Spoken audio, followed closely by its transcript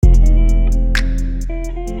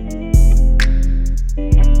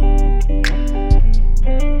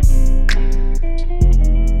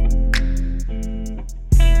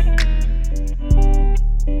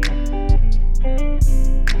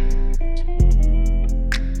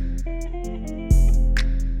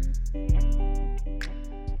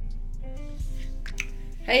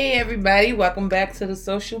Hey everybody, welcome back to the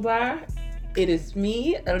Social Bar. It is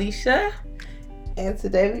me, Alicia, and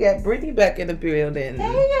today we got Brittany back in the building.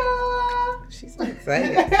 Hey y'all! She's so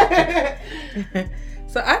excited.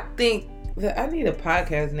 So I think that I need a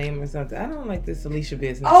podcast name or something. I don't like this Alicia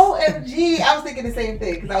business. OMG! I was thinking the same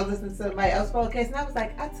thing because I was listening to somebody else's podcast and I was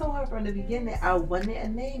like, I told her from the beginning I wanted a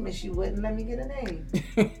name and she wouldn't let me get a name.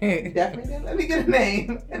 Definitely didn't let me get a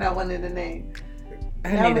name and I wanted a name.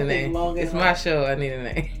 I need a name. It's my show. I need a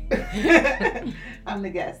name. I'm the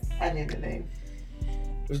guest. I need a name.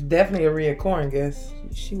 It's definitely a Rhea Corn guest.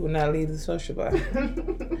 She would not leave the Social Bar.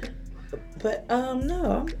 But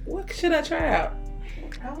no. What should I try out?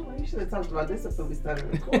 I don't know. You should have talked about this before we started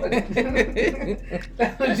recording.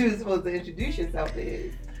 That's what you were supposed to introduce yourself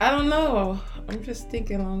as. I don't know. I'm just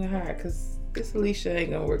thinking long and hard because this Alicia ain't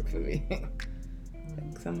gonna work for me.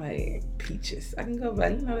 Somebody Peaches. I can go by.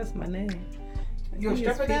 That's my name. You a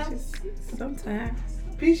stripper now? Sometimes.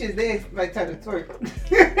 Peaches, they like try to twerk.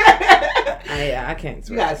 I can't twerk.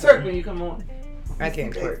 You gotta twerk when you come on. I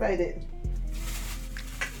can't twerk. Excited.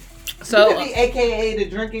 So, you could be AKA the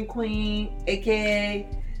drinking queen, AKA.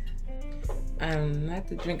 I'm not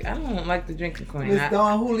the drink. I don't like the drinking queen. Miss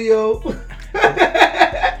Don Julio.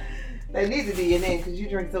 That needs to be your name because you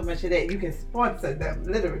drink so much of that. You can sponsor them,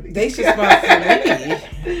 literally. They should sponsor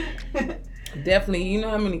me. Definitely. You know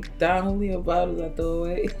how many Don Julio bottles I throw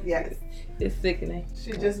away? Yes. It's sickening.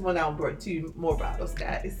 She just went out and brought 2 more bottles,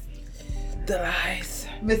 guys. The lies.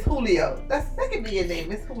 Miss Julio. That could be your name,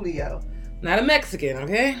 Miss Julio. Not a Mexican,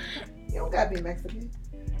 okay? You don't gotta be Mexican.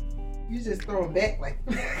 You just throw them back like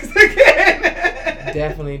Mexican.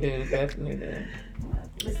 Definitely do.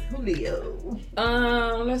 Miss Julio.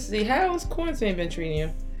 Let's see. How has quarantine been treating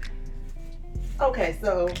you? Okay,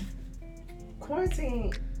 so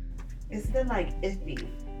quarantine, it's been like iffy.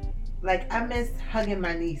 Like I miss hugging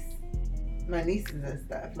my nieces and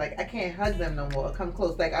stuff. Like I can't hug them no more. Come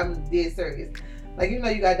close. Like I'm dead serious. Like you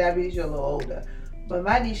got diabetes, you're a little older. But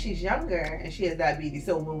my niece, she's younger and she has diabetes.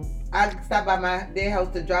 So when I stop by their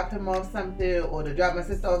house to drop him off something or to drop my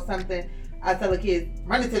sister off something, I tell the kids,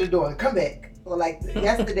 run into the door and come back. Or like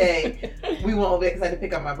yesterday, we went over there because I had to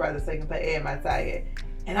pick up my brother so he can put air in my tire.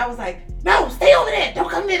 And I was like, no, stay over there. Don't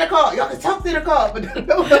come near the car. Y'all can talk to the car, but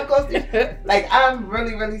don't come close to. Like, I'm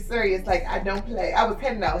really, really serious. Like, I don't play. I was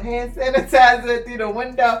handing out hand sanitizer through the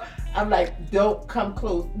window. I'm like, don't come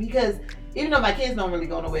close. Because even though my kids don't really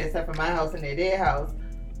go nowhere except for my house and their house,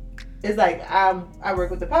 it's like I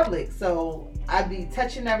work with the public. So I be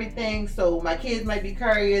touching everything. So my kids might be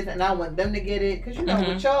curious and I want them to get it. Because,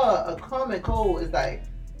 with y'all, a common cold is like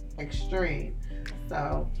extreme.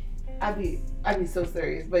 So I be so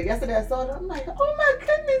serious. But yesterday I saw them. I'm like, oh my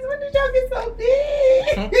goodness, when did y'all get so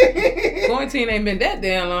big? Quarantine ain't been that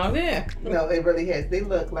damn long, yeah. No, it really has. They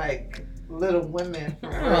look like little women.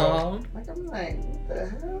 Oh. Like I'm like, what the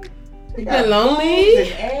hell? You been lonely?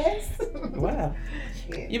 And ass. Wow.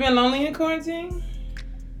 Yeah. You been lonely in quarantine?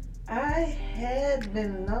 I had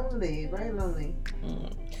been lonely, very lonely.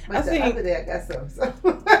 But I the other day I got some. So.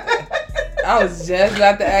 I was just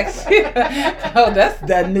about to ask you. Oh, that's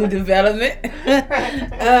that new development.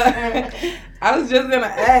 I was just gonna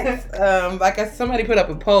ask. Somebody put up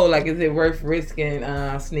a poll. Like, is it worth risking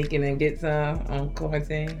sneaking and get some on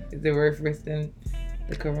quarantine? Is it worth risking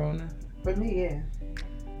the corona? For me, yeah.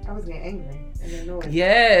 I was getting angry and annoyed.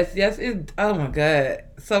 Yes. Oh my God.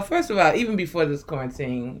 So first of all, even before this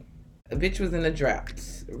quarantine, a bitch was in a drought,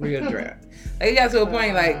 real drought. Like it got to a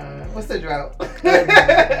point like, what's the drought?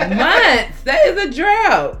 Months. That is a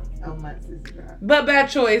drought. Oh, months is a drought. But bad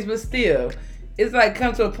choice, but still, it's like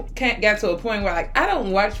got to a point where like I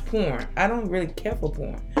don't watch porn. I don't really care for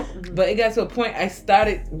porn. Mm-hmm. But it got to a point I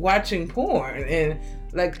started watching porn and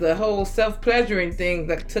like the whole self-pleasuring thing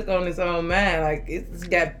like took on its own mind. Like it's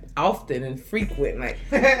got often and frequent. Like,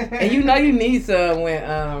 and you need some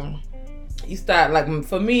when you start like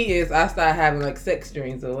for me is I start having like sex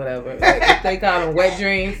dreams or whatever. Like, they call them wet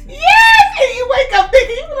dreams. Yes, and you wake up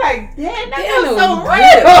thinking you like, damn, that feels so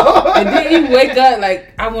real. And then you wake up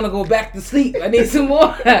like I want to go back to sleep. I need some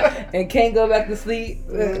more, and can't go back to sleep.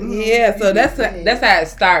 Yeah, so that's how it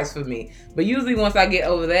starts for me. But usually once I get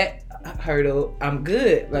over that hurdle, I'm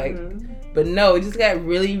good. Like, but no, it just got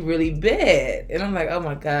really, really bad, and I'm like, oh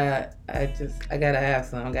my God, I gotta have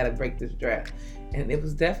some. I gotta break this drought. And it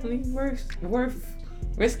was definitely worth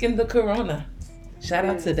risking the corona. Shout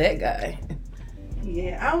out to that guy.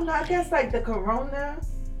 Yeah, I don't know. I guess like the corona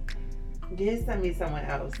did send me somewhere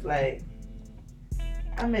else. Like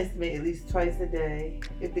I miss me at least twice a day.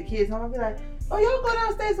 If the kids home, I'd be like, oh, y'all go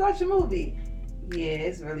downstairs and watch a movie. Yeah,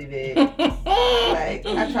 it's really big. Like,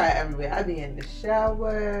 I try it everywhere. I be in the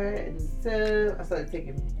shower, in the tub. I started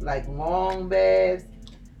taking, like, long baths.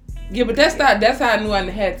 Yeah, but that's how I knew I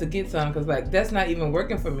had to get some, because, like, that's not even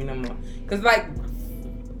working for me no more. Because, like,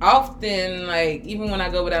 often, like, even when I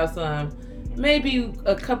go without some, maybe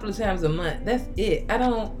a couple of times a month, that's it. I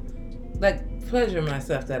don't, like, pleasure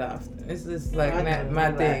myself that often. It's just, like, not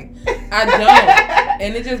my thing. I don't.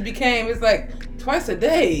 And it just became, it's like, twice a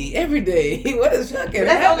day, every day. What is fucking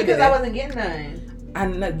That's only because I wasn't getting none.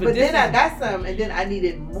 But then I got some, and then I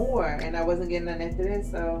needed more, and I wasn't getting none after that,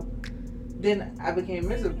 so then I became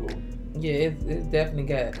miserable. Yeah, it's definitely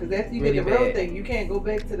got. Because after you really get the real bad. thing, you can't go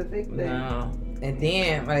back to the fake thing. No. And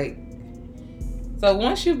then, like, so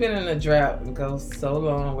once you've been in a drought and go so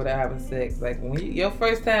long without having sex, like, when your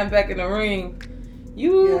first time back in the ring,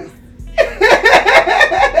 you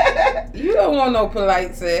don't want no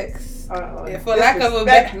polite sex. For lack of a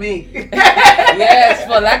better yes,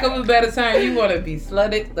 for lack of a better term, you want to be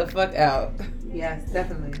slutted the fuck out. Yes,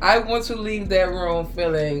 definitely. I want to leave that room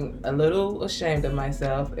feeling a little ashamed of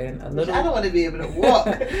myself and a little. I don't want to be able to walk.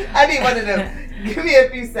 I need one of them. Give me a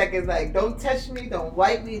few seconds. Like, don't touch me. Don't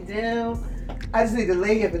wipe me down. I just need to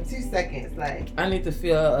lay here for 2 seconds. Like, I need to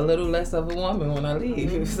feel a little less of a woman when I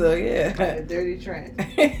leave. Mm-hmm. So yeah, like a dirty trench.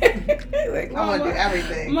 Like, I want to do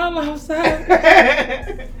everything. Mama, I'm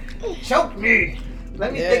sorry. Choke me.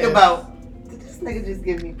 Let me think about. Did this nigga just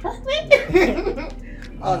give me pregnant?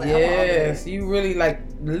 Yes, you really like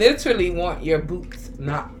literally want your boots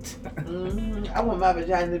knocked. Mm-hmm. I want my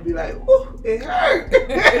vagina to be like, ooh, it hurt.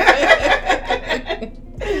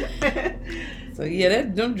 So yeah,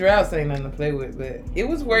 them droughts ain't nothing to play with, but it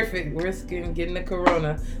was worth it risking getting the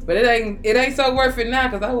corona. But it ain't so worth it now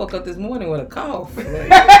because I woke up this morning with a cough.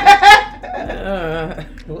 Like,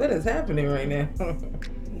 what is happening right now?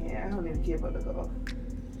 Yeah, I don't even care about the cough.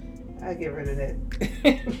 I get rid of that.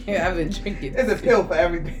 Yeah, I've been drinking. There's a pill for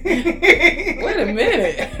everything. Wait a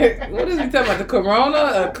minute. What is we talking about? The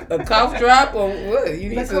corona? A cough drop or what? You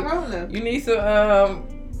need some corona. You need some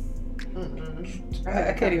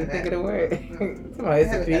I can't even think of the word. Somebody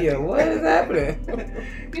said pill. What is happening?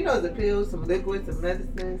 You know, the pills, some liquids, some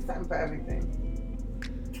medicine, something for everything.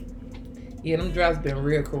 Yeah, them droughts been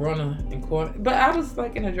real corona and quarantine. But I was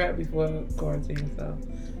like in a drought before quarantine, so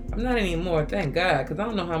I'm not anymore, thank God, because I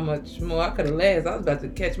don't know how much more I could have lasted. I was about to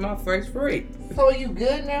catch my first freak. So are you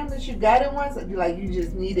good now that you got it once? Or like you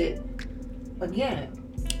just need it again?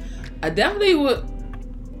 I definitely would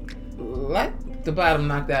like the bottom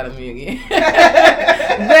knocked out of me again.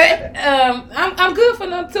 But I'm good for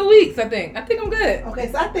another 2 weeks, I think. I think I'm good.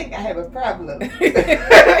 Okay, so I think I have a problem. Because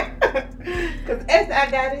after I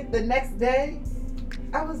got it the next day,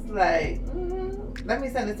 I was like, let me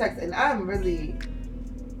send a text. And I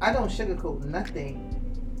don't sugarcoat nothing.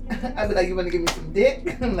 I'd be like, you want to give me some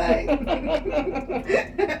dick? Like, and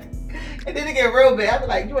then it get real bad. I'd be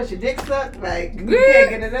like, you want your dick sucked? Like, you can't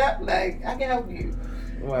get it up? Like, I can help you.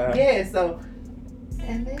 Wow. Yeah, so,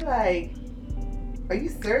 and they like, are you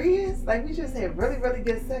serious? Like, we just had really, really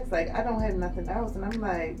good sex. Like, I don't have nothing else. And I'm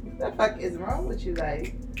like, what the fuck is wrong with you?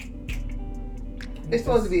 Like, it's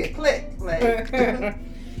supposed to be a click. Like,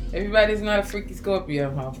 everybody's not a freaky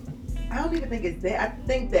Scorpio, huh? I don't even think it's that. I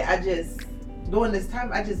think that I just, during this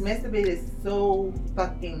time, I just masturbated so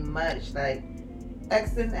fucking much. Like,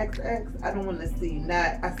 X and XX, I don't want to see.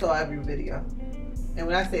 I saw every video. And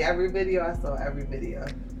when I say every video, I saw every video.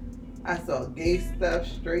 I saw gay stuff,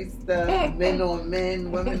 straight stuff, men on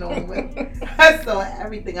men, women on women. I saw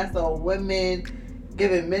everything. I saw women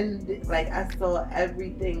giving men, like, I saw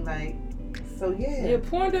everything. Like, so yeah. Yeah,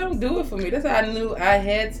 porn don't do it for me. That's how I knew I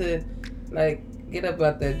had to, like, get up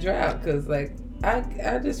out that drought, because like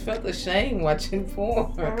I just felt ashamed watching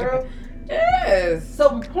porn. For real? Yes.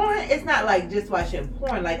 So porn, it's not like just watching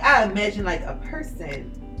porn. Like, I imagine like a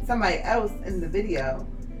person, somebody else in the video,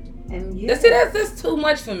 and yeah. See, that's too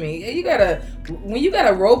much for me. When you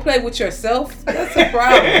gotta role play with yourself, that's a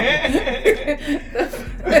problem.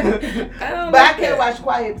 I can't watch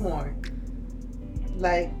quiet porn.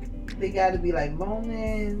 Like, they gotta be like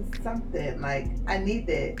moaning, something. Like, I need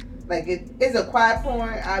that. Like, if it's a quiet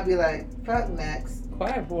porn, I'll be like, fuck next.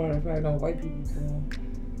 Quiet porn, if I know white people porn.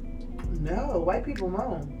 No, white people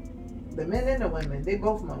moan. The men and the women, they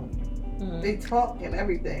both moan. Mm-hmm. They talk and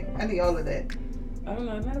everything. I need all of that. I don't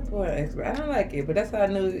know, I'm not a porn expert. I don't like it, but that's how I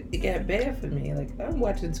knew it got bad for me. Like, I'm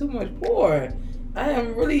watching too much porn. I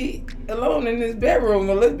am really alone in this bedroom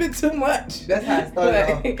a little bit too much. That's how it started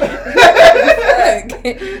off.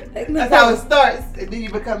 Like, That's how it starts, and then you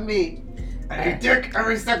become me. I need dick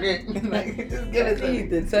every second. Like, just give it to me.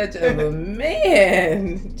 The touch of a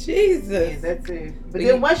man. Jesus. Yeah, that's it. But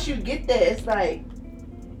then once you get there, it's like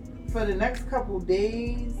for the next couple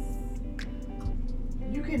days,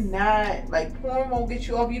 you cannot, like, porn won't get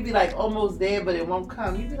you off. You be like almost there, but it won't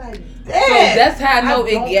come. You be like, damn. So that's how I know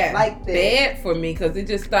it got like bad for me, because it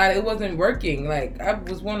just started, it wasn't working. Like, I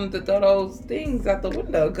was wanting to throw those things out the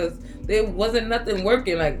window because there wasn't nothing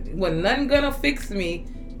working. Like, when nothing gonna fix me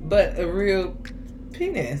but a real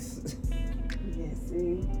penis. Yeah,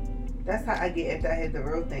 see, that's how I get after I had the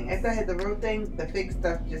real thing. After I had the real thing, the fake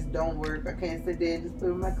stuff just don't work. I can't sit there and just put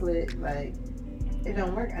in my clit. Like, it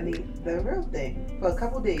don't work. I need the real thing for a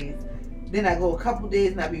couple days. Then I go a couple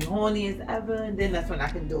days and I be horny as ever, and then that's when I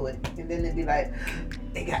can do it. And then they be like,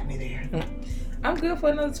 they got me there. I'm good for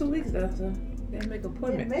another 2 weeks though, so gotta make an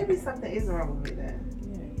appointment. Yeah, maybe something is wrong with me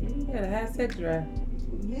then. Yeah, you got a high sex drive.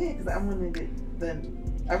 Yeah, because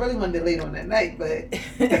I really wanted it late on that night, but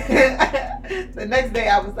the next day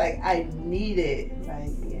I was like, I need it.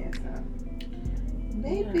 Like, yeah, so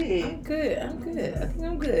maybe. I'm good. I think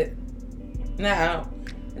I'm good. Now,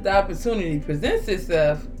 if the opportunity presents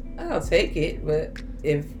itself, I'll take it. But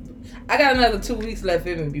if I got another 2 weeks left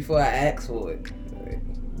in me before I ask for it,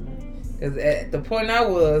 because at the point I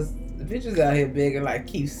was, the bitches out here begging like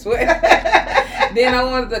keep sweating. Then I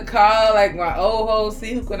wanted to call like my old hoe,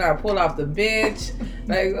 see who can I pull off the bench.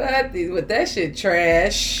 Like what? With that shit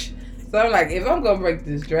trash. So I'm like, if I'm gonna break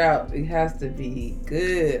this drought, it has to be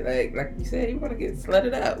good. Like you said, you want to get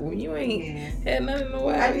slutted up when you ain't had nothing in a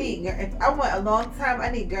while. If I want a long time, I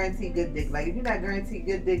need guaranteed good dick. Like if you're not guaranteed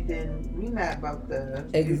good dick, then we not about to.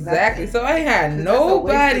 Exactly. So I ain't had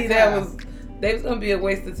nobody that was. They was gonna be a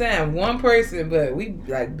waste of time. One person, but we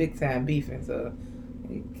like big time beefing. So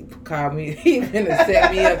he called me. He finna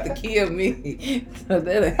set me up to kill me. So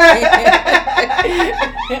that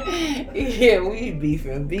yeah, we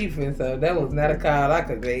beefing. So that was not a call I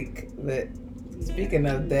could make. But speaking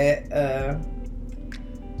of that,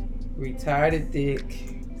 retarded dick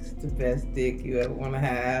is the best dick you ever want to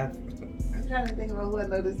have. I'm trying to think of what I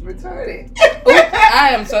know this retarded.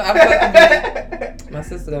 I'm supposed to be, my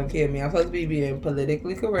sister gonna kill me. I'm supposed to be being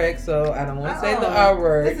politically correct, so I don't want to say the R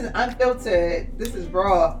word. This is unfiltered. This is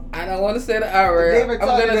raw. I don't want to say the R word. I'm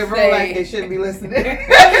gonna say like they shouldn't be listening.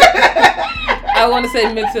 I want to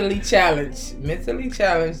say mentally challenged. Mentally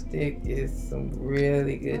challenged dick is some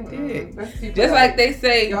really good dick. Just like they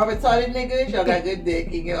say, y'all retarded niggas, y'all got good dick,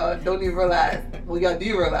 and y'all don't even realize. Well, y'all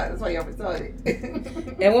do realize. That's why y'all retarded.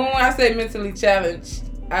 And when I say mentally challenged,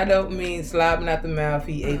 I don't mean slobbing out the mouth.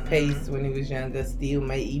 He ate paste when he was younger. Still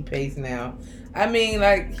may eat paste now. I mean,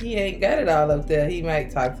 like, he ain't got it all up there. He might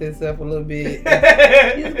talk to himself a little bit.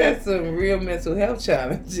 He's got some real mental health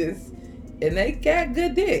challenges. And they got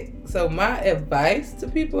good dick. So my advice to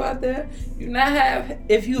people out there,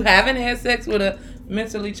 if you haven't had sex with a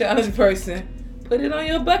mentally challenged person, put it on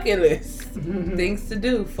your bucket list. Things to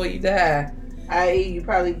do before you die. I.e., you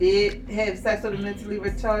probably did have sex with a mentally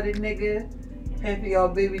retarded nigga. Half of y'all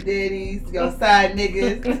baby daddies, y'all side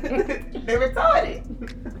niggas, they're retarded.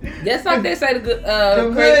 That's like they say the good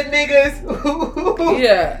niggas.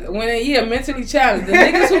 Mentally challenged. The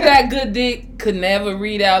niggas who got good dick could never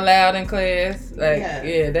read out loud in class. Like,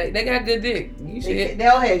 they got good dick. They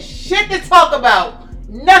don't have shit to talk about.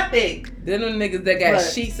 Nothing. Then them niggas that got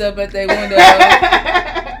sheets up at their window.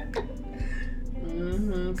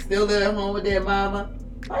 Still live at home with their mama.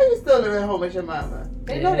 Why you still live at home with your mama?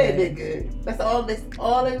 They know they did good. That's all they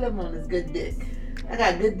live on is good dick. I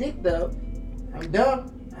got good dick though. I'm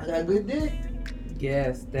dumb. I got good dick.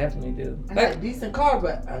 Yes, definitely do. I got a decent car,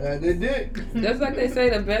 but I got good dick. That's like they say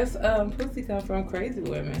the best pussy come from crazy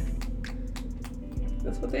women.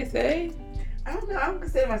 That's what they say. I don't know. I don't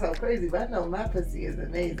consider myself crazy, but I know my pussy is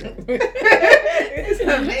amazing. It's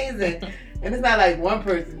amazing. And it's not like one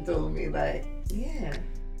person told me, like, yeah.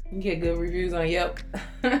 You get good reviews on Yelp.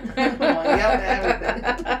 On Yelp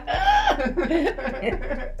and everything.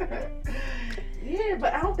 Yeah,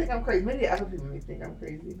 but I don't think I'm crazy. Maybe other people may think I'm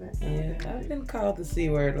crazy. But yeah, I've been called the C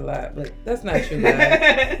word a lot, but that's not true,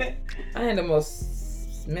 guys. I am the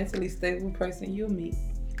most mentally stable person you'll meet.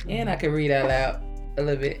 And I can read out loud a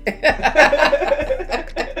little bit. I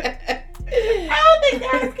don't think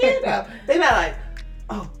guys can though. They're not like,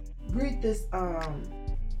 oh, read this,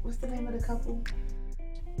 what's the name of the couple?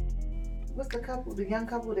 What's the couple? The young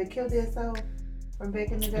couple that killed themselves from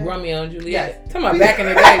back in the day? Romeo and Juliet. Yes. Talking about back in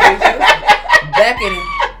the day, bitch. Back in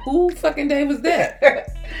who fucking day was that?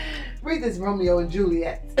 Read this Romeo and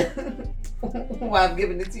Juliet. While I'm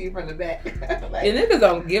giving it to you from the back. Like, and niggas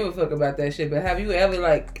don't give a fuck about that shit. But have you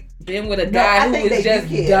ever been with a guy who is just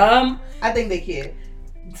dumb? I think they care.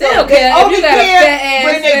 They don't care. If you got a fat ass,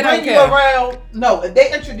 when they they don't bring you care. around. No, if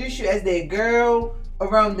they introduce you as their girl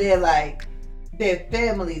around their like their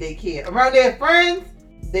family, they care. Around their friends,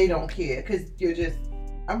 they don't care because you're just.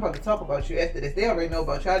 I'm about to talk about you after this. They already know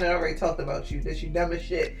about you. I done already talked about you. That you dumb as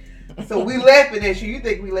shit. So we laughing at you. You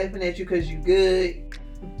think we laughing at you because you good?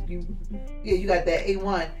 You got that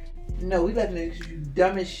A1. No, we laughing at you because you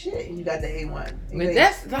dumb as shit and you got the A1. But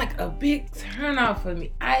that's like a big turn off for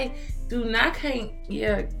me. I do not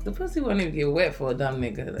the pussy won't even get wet for a dumb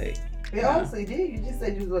nigga. Like it honestly did. You just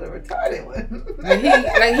said you was with a retarded one.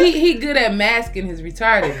 But he good at masking his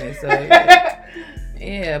retardedness. So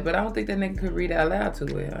yeah, but I don't think that nigga could read out loud too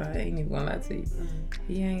well. I ain't even gonna lie to you.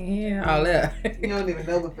 He ain't all that. You don't even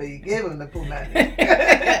know before you give him the punani.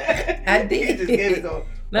 I did. You just gave it to him.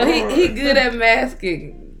 No, he good at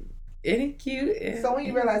masking. Ain't he cute? So when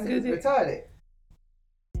you realize he was retarded?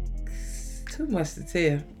 Too much to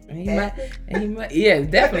tell. And he might, yeah,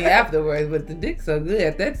 definitely afterwards. But the dick so good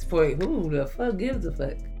at that point. Who the fuck gives a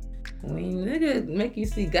fuck? When nigga make you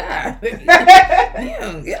see God, you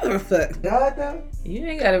don't give a fuck. God though? You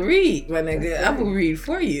ain't gotta read, my nigga. I will read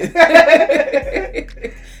for you. That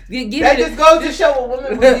just goes to show what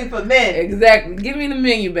women will do for men. Exactly. Give me the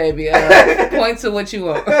menu, baby. Point to what you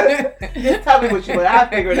want. Just tell me what you want. I'll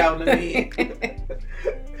figure it out in a minute.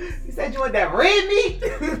 You said you want that red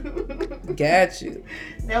meat? Got you.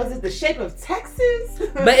 Now is it the shape of Texas?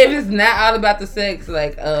 But if it's not all about the sex,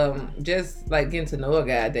 like just like getting to know a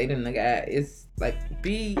guy, dating a guy, it's like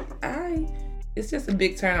it's just a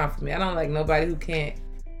big turn off for me. I don't like nobody who can't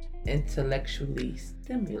intellectually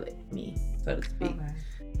stimulate me, so to speak. Okay.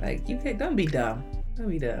 Like don't be dumb. Don't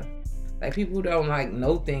be dumb. Like people who don't like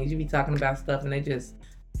know things, you be talking about stuff and they just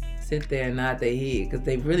sit there and nod their head because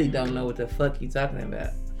they really don't know what the fuck you talking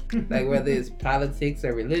about. Like whether it's politics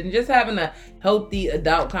or religion, just having a healthy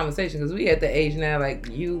adult conversation. Because we at the age now, like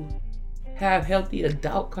you have healthy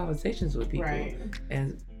adult conversations with people, right.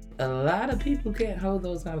 And a lot of people can't hold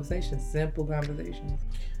those conversations, simple conversations.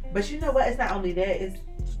 But you know what? It's not only that. It's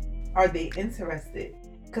are they interested?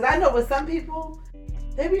 Because I know with some people,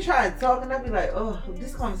 they be trying to talk and I be like, oh,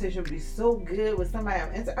 this conversation would be so good with somebody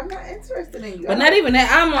I'm not interested in you. But not even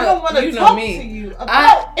that. I don't want to talk to you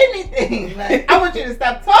about anything. Like I want you to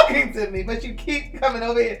stop talking to me, but you keep coming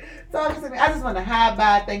over here talking to me. I just want to hi,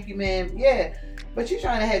 bye, thank you, ma'am. Yeah, but you're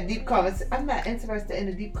trying to have deep conversation. I'm not interested in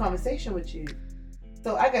a deep conversation with you.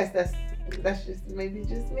 So I guess that's just maybe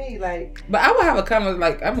just me. Like, but I would have a comment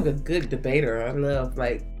like I'm a good debater. I love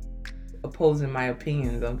like opposing my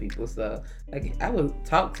opinions on people, so like I would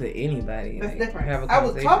talk to anybody. That's like, different. Have a I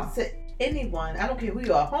would talk to anyone. I don't care who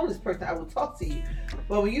you are, a homeless person, I will talk to you.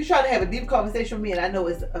 But when you try to have a deep conversation with me and I know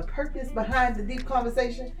it's a purpose behind the deep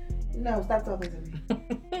conversation, no, stop talking to me.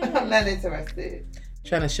 I'm not interested.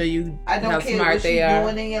 Trying to show you I don't how care smart what they you're are.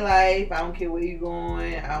 doing in your life. I don't care where you're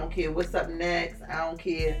going. I don't care what's up next. I don't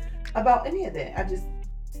care about any of that. I just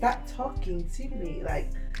stop talking to me.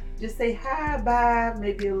 Like, just say hi, bye,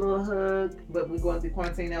 maybe a little hug. But we're going through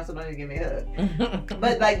quarantine now, so don't even give me a hug.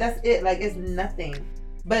 But like that's it. Like it's nothing.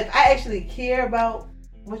 But if I actually care about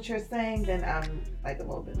what you're saying, then I'm like a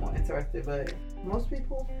little bit more interested. But most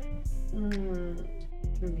people,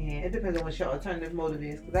 yeah, it depends on what your alternative motive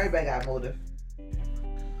is. Because everybody got a motive.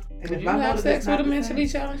 And would you have sex with a mentally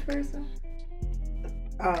challenged person?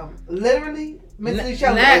 Literally mentally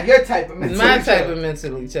challenged, like your type of mentally challenged. My type of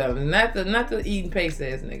mentally challenged, not the eating paste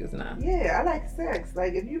ass niggas. Nah. Yeah, I like sex.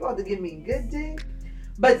 Like if you about to give me good dick,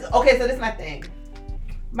 but okay, so this is my thing.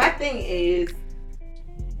 My thing is,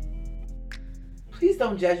 please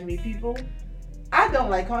don't judge me, people. I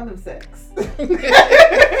don't like condom sex.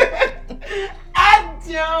 I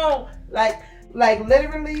don't like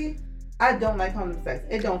literally. I don't like condom sex.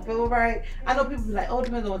 It don't feel right. I know people be like, oh, it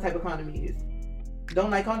depends on what type of condom you use.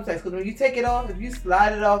 Don't like condom sex because when you take it off, if you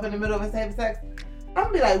slide it off in the middle of us having sex, I'm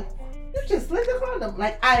gonna be like, you just slid the condom.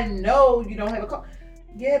 Like I know you don't have a condom.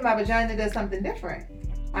 Yeah, my vagina does something different.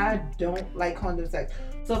 I don't like condom sex.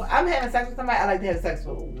 So if I'm having sex with somebody, I like to have sex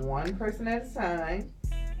with one person at a time.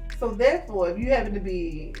 So therefore, if you happen to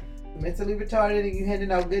be mentally retarded and you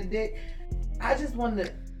handing out good dick, I just want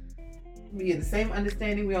to be in the same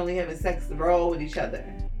understanding. We only having sex raw with each other.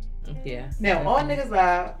 Yeah. Now, all niggas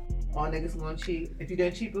lie. All niggas gonna cheat. If you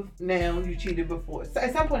didn't cheat now, you cheated before. So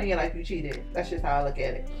at some point in your life, you cheated. That's just how I look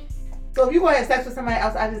at it. So if you gonna have sex with somebody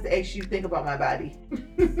else, I just ask you, think about my body.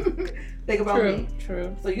 Think about me.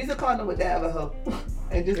 True. So use a condom with that other hoe.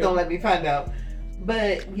 And just don't let me find out.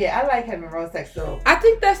 But yeah, I like having raw sex though. I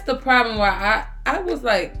think that's the problem why I was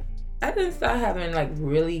like, I didn't start having like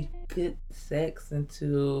really good sex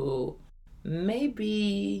until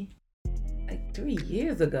maybe like 3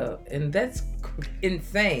 years ago, and that's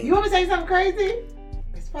insane. You want me to tell you something crazy?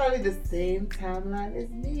 It's probably the same timeline as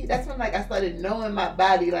me. That's when like I started knowing my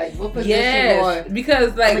body, like what position on.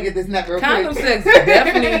 Because like I'm gonna get this nut real condom quick.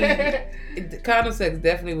 sex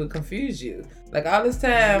definitely would confuse you. Like all this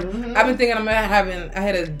time, I've been thinking I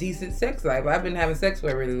had a decent sex life. I've been having sex for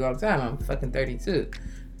a really long time. I'm fucking 32,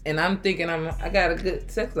 and I'm thinking I got a good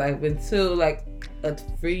sex life until like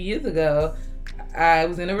 3 years ago. I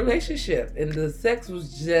was in a relationship and the sex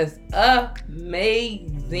was just amazing.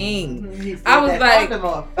 I was like,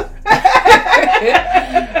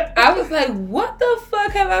 I was like, what the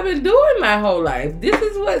fuck have I been doing my whole life? This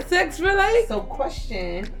is what sex feel like? So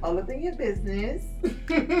question, all up in your business.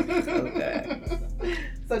 Okay.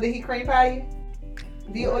 So did he cream pie you?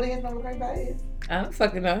 Do your audience know what cream pie is? I don't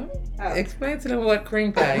fucking know. Oh. Explain to them what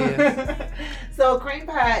cream pie is. So cream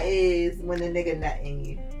pie is when the nigga nut in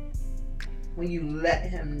you. When you let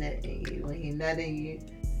him nut in you. When he nut in you.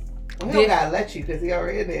 Well, he don't gotta let you because he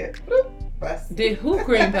already in there. Bloop, bust. Did who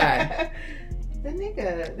cream pie? The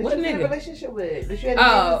nigga. What you nigga? Had a relationship with. That you had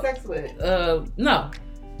decent sex with. No.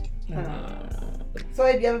 So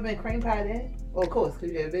have you ever been cream pie in? Well, of course,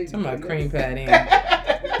 because you had a baby. Talking about cream pie in.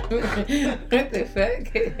 What the fuck?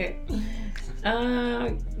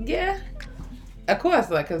 Yeah. Of course,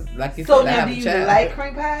 like, cause like you so said, I now have do a you child. like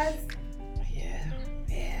cream pies?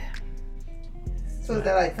 Yeah. So is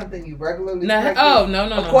that like something you regularly No, practice? no.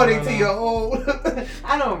 According to your own,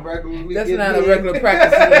 I don't regularly. That's get not laid. a regular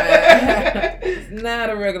practice of mine. It's not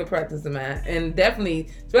a regular practice of mine, and definitely,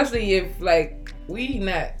 especially if like we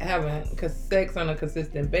not having sex on a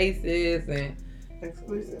consistent basis and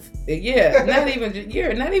exclusive. Yeah, not even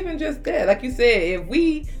just that. Like you said, if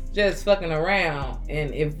we just fucking around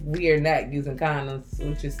and if we are not using condoms,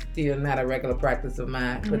 which is still not a regular practice of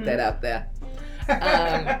mine, put that out there.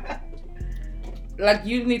 Like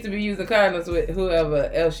you need to be using condoms with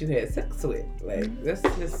whoever else you had sex with. Like that's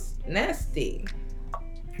just nasty.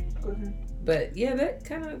 But yeah, that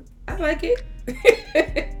kind of I like it.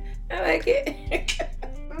 I like it.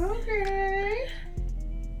 Okay.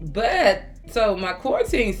 But so my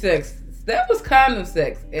quarantine sex, that was condom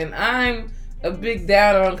sex, and I'm a big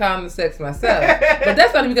downer on condom sex myself. But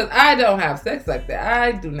that's only because I don't have sex like that.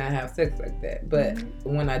 I do not have sex like that. But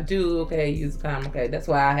when I do, use condom. That's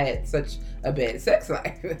why I had such a bad sex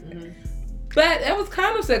life. But it was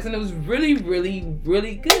condom sex, and it was really, really,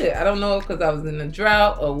 really good. I don't know because I was in a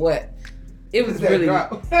drought or what. It was really,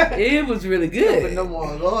 it was really good. But no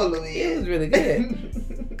more all the way. It was really good.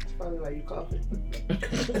 That's probably why you coughing.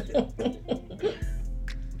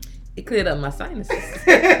 It cleared up my sinuses.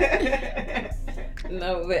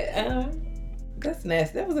 No, but that's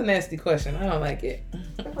nasty. That was a nasty question. I don't like it.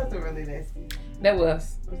 That wasn't really nasty. That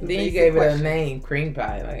was. It was Then you gave it a name, cream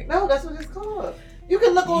pie. Like no, that's what it's called. You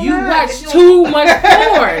can look online. You watch too much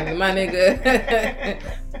porn, my nigga.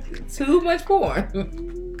 Too much porn.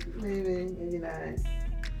 Maybe not.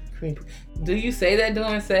 Cream. Do you say that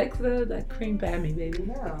during sex though? Like cream pie me, baby.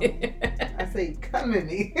 No, I say come at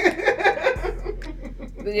me.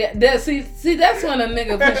 Yeah, see, that's when a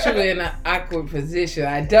nigga puts you in an awkward position.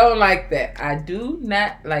 I don't like that. I do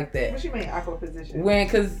not like that. What you mean awkward position?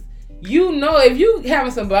 Cause you know if you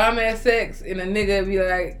having some bomb ass sex and a nigga be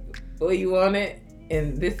like, "Oh, you want it?"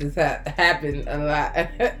 And this has happened a lot.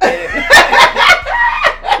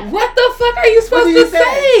 What the fuck are you supposed to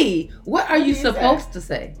say? What are you supposed to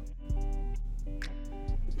say?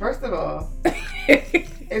 First of all,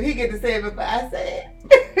 if he get to say it before I say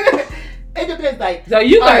it, it depends. Like, so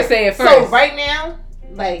you gotta say it first. So right now,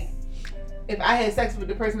 like, if I had sex with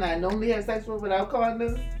the person I normally have sex with without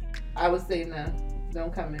condoms, I would say no.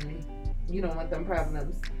 Don't come at me. You don't want them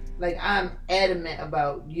problems. Like, I'm adamant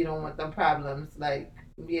about you don't want them problems. Like,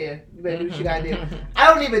 yeah, you better do what you gotta do.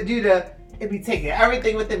 I don't even do it be taking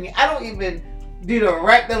everything within me. I don't even do the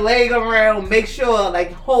wrap the leg around, make sure,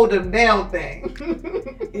 like, hold them down thing.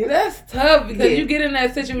 Yeah, that's tough because you get in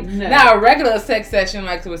that situation. No. Now, a regular sex session,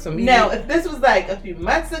 like with some Now, if this was like a few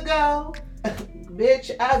months ago, bitch,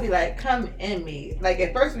 I'd be like, come in me. Like,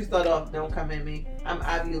 at first we start off, don't come in me. I'm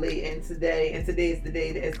ovulating today, and today's the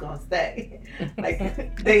day that it's gonna stay.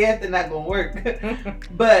 Like, day after not gonna work.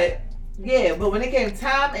 But, yeah, but when it came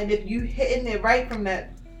time, and if you hitting it right from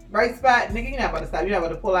that right spot, nigga, you're not about to stop. You're not about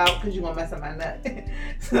to pull out because you're going to mess up my nut.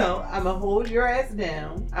 So, I'm going to hold your ass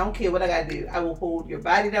down. I don't care what I got to do. I will hold your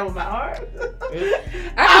body down with my arms.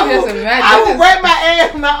 I will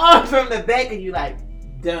wrap my arms from the back and you like,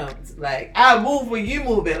 dumped. Like, I'll move when you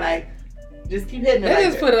move it. Like, just keep hitting it. They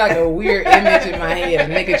just put like a weird image in my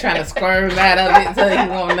head. A nigga trying to squirm out of it until he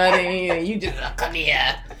won't nut in, and you just come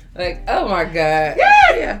here. Like, oh my God.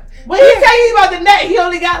 Yeah. When he tell you about the net, he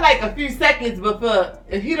only got like a few seconds before.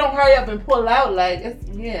 If he don't hurry up and pull out, like, it's,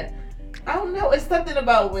 yeah. I don't know. It's something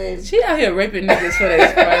about when She out here raping niggas for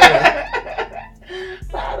their sperm.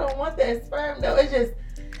 But I don't want that sperm though. It's just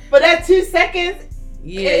for that 2 seconds.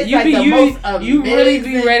 Yeah, it's you like be the most you really be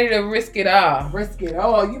amazing- ready to risk it all. Risk it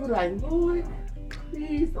all. You be like, Lord,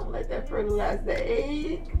 please don't let that fertilize the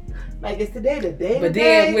egg. Like, it's today the day. But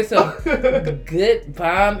then with some good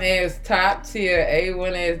bomb ass top tier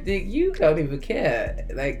A1 ass dick, you don't even care.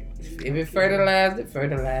 Like, if it fertilized, it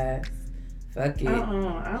fertilized. Fuck it. I don't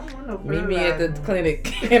want no Meet me at the fertilizer.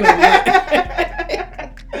 clinic.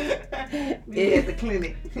 Meet me at the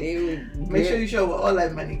clinic. Make sure you show all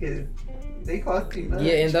that money because they cost too much.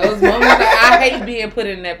 Yeah, in those moments, like, I hate being put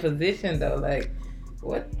in that position though. Like,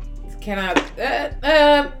 what can I?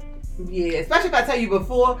 Yeah, especially if I tell you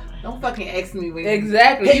before, don't fucking ask me when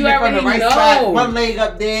Exactly. hit You me from already the right know. spot, one leg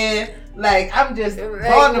up there. Like, I'm just Like,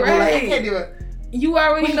 vulnerable. Like, I right. can't do it. You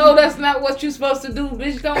already know that's not what you're supposed to do,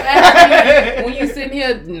 bitch. Don't ask me when you sitting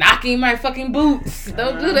here knocking my fucking boots.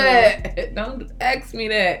 Don't do that. Don't ask me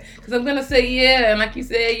that. Because I'm going to say yeah. And like you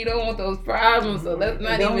said, you don't want those problems. So let's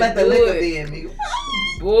not Don't even let the do liquor it. be in me.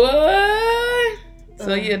 Boy.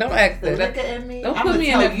 So yeah, don't ask The that. liquor in me. Don't I'm put gonna me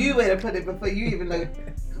in tell that- you where to put it before you even look.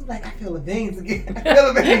 I'm like, I feel the veins again. I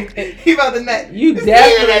feel the veins. He about the nut. You It's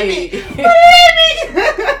definitely, Put it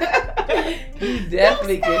in me. you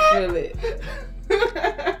definitely can feel it. You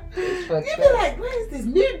fucked be up. like, where is this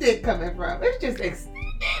new dick coming from? It's just extended.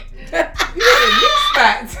 You in new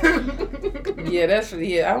spots.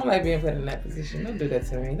 Yeah, I don't like being put in that position. Don't do that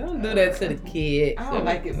to me. Don't do that to the kid. I don't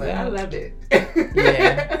like it, but I love it.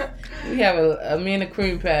 Yeah. We have me and the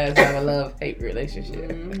cream pies have a love-hate relationship.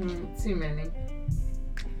 Mm-hmm. Too many.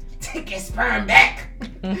 Take your sperm back.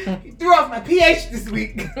 You threw off my pH this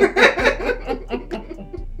week.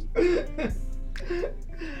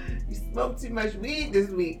 You smoked too much weed this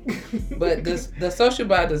week. But the social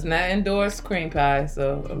bar does not endorse cream pie,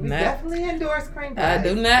 so I'm We not. definitely endorse cream I pies.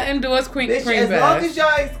 do not endorse cream Bitch, cream as long pies. as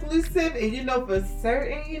y'all exclusive and you know for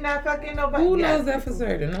certain you're not fucking nobody. Who Yeah. knows that for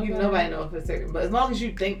certain? Nobody knows for certain. But as long as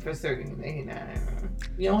you think for certain, then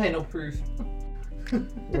you don't have no proof.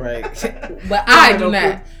 Right. But I do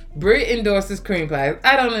not. Britt endorses cream pies.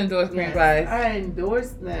 I don't endorse cream pies. I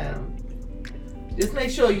endorse them. Just make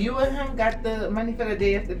sure you and him got the money for the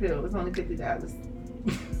day after pill. It's only $50.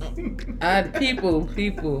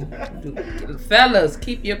 People, fellas,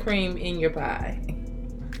 keep your cream in your pie.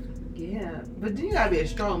 Yeah, but then you gotta be a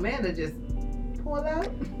strong man to just pull out.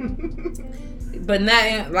 But not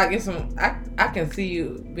in, like it's some. I can see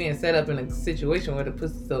you being set up in a situation where the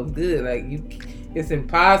pussy's so good, like it's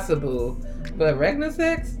impossible. But regular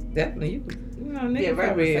sex, definitely you know, nigga Yeah,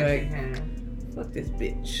 probably regular sex like, you can. fuck this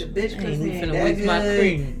bitch. The bitch I ain't pussy even ain't finna that waste my good.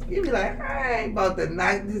 cream. You be like, I ain't about to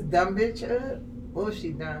knock this dumb bitch up. Oh, she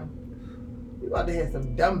dumb. We about to have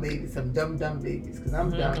some dumb babies, some dumb babies, because I'm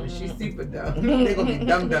dumb and she's super dumb. They gonna be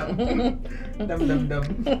dumb. Dumb.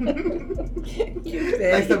 You Like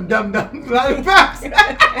petty. some dumb lollipops.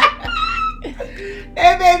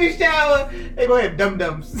 That baby shower, they gonna have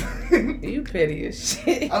dum-dums. You petty as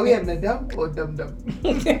shit. Are we having a dumb or dum-dum?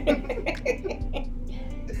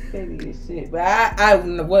 Petty as shit. But I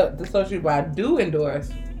what the social bar I do endorse.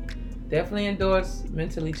 Definitely endorse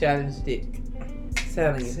mentally challenged dick.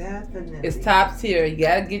 Telling you. Definitely. It's top tier. You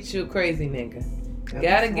gotta get you a crazy nigga.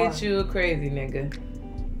 Gotta get you a crazy nigga.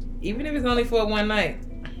 Even if it's only for one night.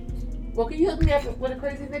 Well, can you hook me up with a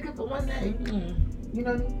crazy nigga for one night? You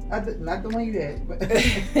know, not the one you had, but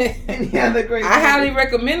any other crazy. I highly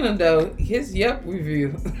recommend him though. His Yelp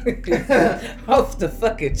review off the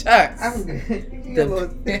fucking charts. I'm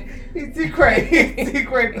good. He's too crazy. He's too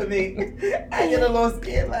crazy for me. I get a little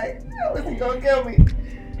scared. Like, oh, is he gonna kill me?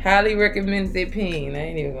 Highly recommend they peen. I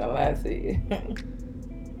ain't even gonna lie to you.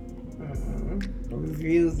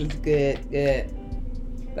 Reviews is good.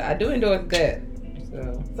 But I do endorse that.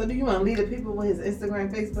 So do you want to lead the people with his Instagram,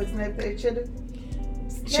 Facebook, Snapchat, Chitter?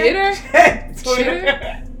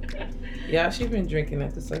 Chitter? Y'all, she been drinking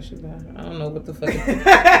at the social bar. I don't know what the fuck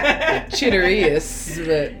chitter is,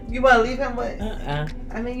 but you want to leave him with?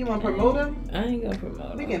 I mean, you want to promote him? I ain't gonna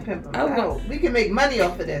promote him. We can pimp him I out. We can make money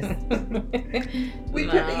off of this. We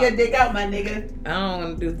pimping your dick out, my nigga. I don't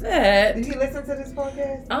want to do that. Did he listen to this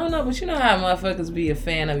podcast? I don't know, but you know how motherfuckers be a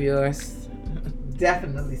fan of yours.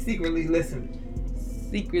 Definitely, secretly listen.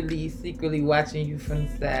 Secretly watching you from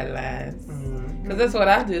the sidelines. Because that's what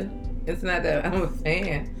I do. It's not that I'm a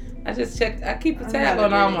fan. I just check. I keep a tab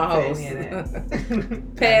on all my hosts.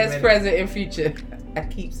 Past, present, and future. I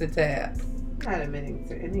keeps a tab. I'm not admitting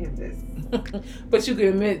to any of this. But you can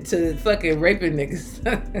admit to fucking raping niggas.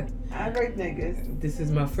 I rape niggas. This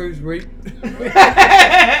is my first rape.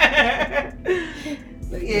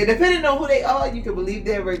 But yeah, depending on who they are, you can believe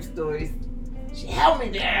their rape stories. She held me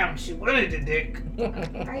down. She wanted the dick.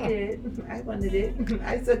 I did. I wanted it.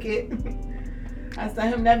 I took it. I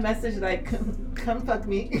sent him that message like, come fuck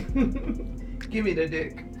me. Give me the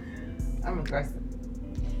dick. I'm aggressive.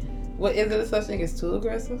 What is it such thing as too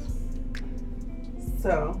aggressive?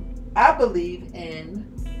 So, I believe in,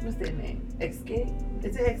 what's their name? Escape?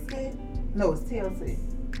 Is it Escape? No, it's TLC.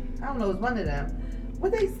 I don't know, it's one of them.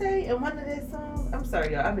 What they say in one of their songs? I'm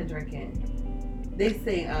sorry, y'all, I've been drinking. They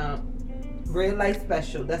say, red light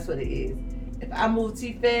special, that's what it is. If I move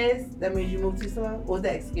too fast, that means you move too slow? Or is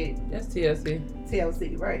that Escape? That's TLC.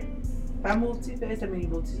 TLC, right. If I move too fast, that means you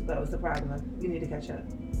move too slow. It's a problem. You need to catch up.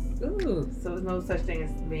 Ooh. So there's no such thing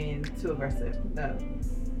as being too aggressive. No.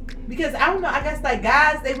 Because I don't know, I guess like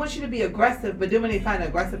guys, they want you to be aggressive, but then when they find an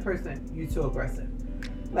aggressive person, you too aggressive.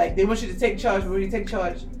 Like they want you to take charge, but when you take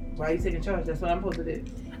charge, why are you taking charge? That's what I'm supposed to do.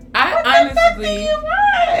 I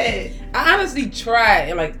honestly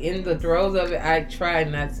try, like in the throes of it, I try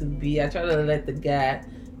not to be. I try to let the guy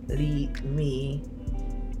lead me,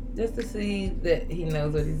 just to see that he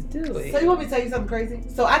knows what he's doing. So you want me to tell you something crazy?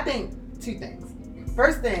 So I think two things.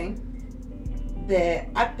 First thing, that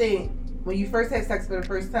I think when you first have sex for the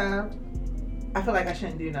first time, I feel like I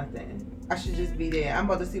shouldn't do nothing. I should just be there. I'm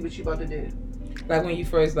about to see what you about to do. Like when you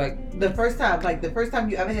first the first time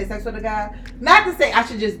you ever had sex with a guy. Not to say I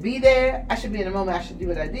should just be there. I should be in the moment. I should do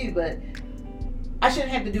what I do, but I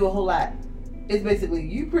shouldn't have to do a whole lot. It's basically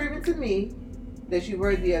you proving to me that you're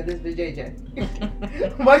worthy of this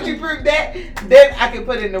vajayjay. Once you prove that, then I can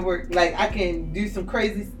put in the work. Like I can do some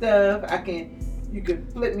crazy stuff. You can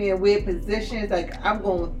flip me in weird positions. Like I'm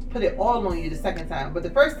going to put it all on you the second time. But the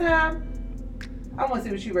first time, I want to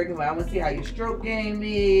see what you're working with. I want to see how your stroke game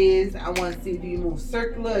is. I want to see, do you move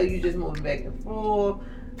circular or you just moving back and forth?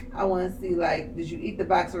 I want to see, like, did you eat the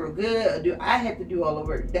box real good? Or do I have to do all the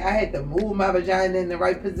work? I had to move my vagina in the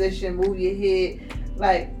right position, move your head.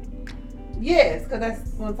 Like, yes, because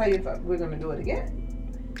that's going to tell you if we're going to do it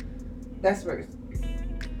again. That's first.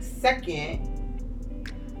 Second,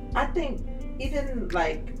 I think even,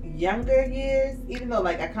 like, younger years, even though,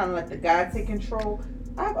 like, I kind of let the guy take control,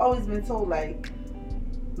 I've always been told, like,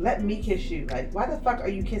 let me kiss you. Like, why the fuck are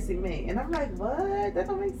you kissing me? And I'm like, what? That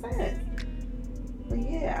don't make sense. But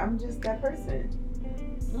yeah, I'm just that person.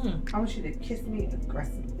 I want you to kiss me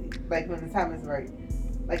aggressively. Like, when the time is right.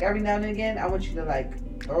 Like, every now and again, I want you to,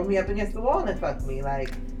 like, throw me up against the wall and fuck me.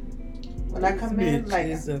 Like, when I come in, like...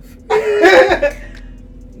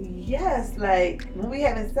 Yes, like, when we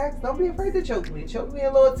having sex, don't be afraid to choke me. Choke me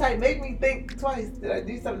a little tight. Make me think twice. Did I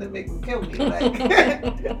do something to make him kill me? Like,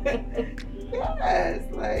 yes,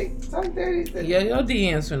 like, some dirty. Yeah, your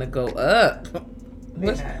DM's finna go up.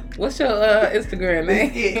 What's your Instagram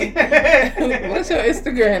name? What's your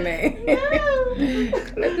Instagram name?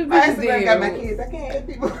 My Instagram got my kids. I can't have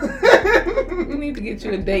people. We need to get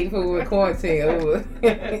you a date for when quarantine over.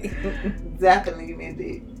 Definitely give me a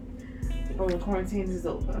date. When quarantine is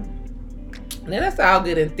over. Now that's all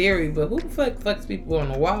good in theory, but who the fuck fucks people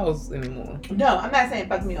on the walls anymore? No, I'm not saying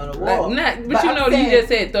fuck me on the wall. Like, but you know, saying, you just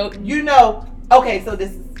said though. You know, okay, so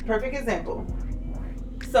this is a perfect example.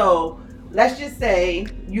 So let's just say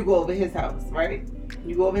you go over his house, right?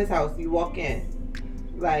 You go over his house, you walk in,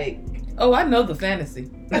 like. Oh, I know the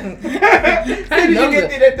fantasy. I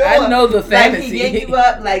know the fantasy. Like he get you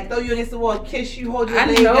up, like throw you against the wall, kiss you, hold your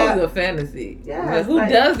leg up. I know the fantasy. Yeah. Who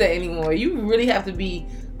does that anymore? You really have to be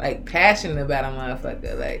like passionate about a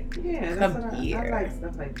motherfucker. Like, yeah, come here. I like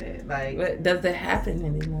stuff like that. Like, but does that happen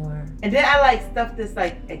anymore? And then I like stuff that's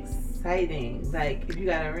like exciting. Like if you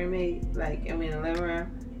got a roommate, like and we in the living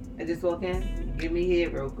room, and just walk in, give me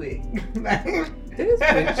head real quick. This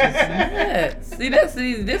bitch is nuts.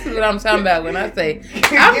 See, this is what I'm talking about when I say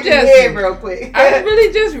I'm give just me head real quick. I'm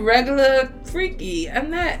really just regular freaky.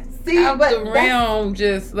 I'm not out the realm.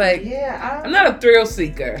 Just like I'm not a thrill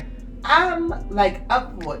seeker. I'm like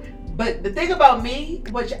up for it. But the thing about me,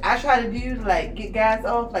 which I try to do to like get guys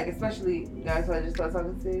off, like especially guys who I just start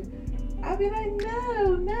talking to, I'll be like,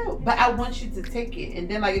 no. But I want you to take it. And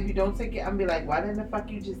then like if you don't take it, I'll be like, why didn't the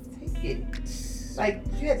fuck you just take it? Like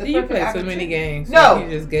you had the you played so many games. No. You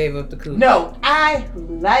just gave up the coup. No. I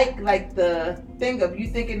like the thing of you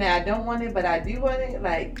thinking that I don't want it, but I do want it.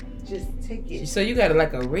 Like, just take it. So you got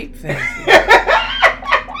like a rape fantasy.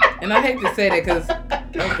 And I hate to say that because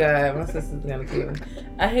Oh God, my sister's gonna kill me.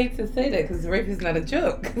 I hate to say that because rape is not a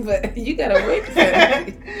joke, but you got a rape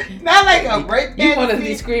fantasy. Not like a rape fantasy. You want to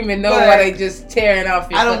be screaming no while they just tearing off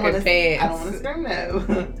your fucking pants. I don't want to scream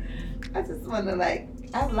no. I just want to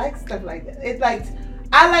I like stuff like that. It's like,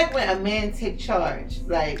 I like when a man take charge.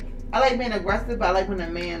 Like, I like being aggressive, but I like when a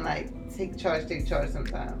man take charge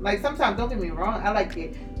sometimes. Like sometimes, don't get me wrong, I like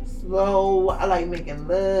it slow. I like making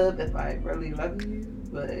love if I really love you,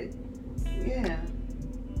 but yeah.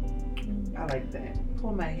 I like that.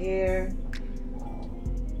 Pull my hair.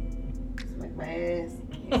 Smack my ass.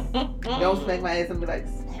 Don't smack my ass and be like,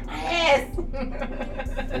 smack my ass.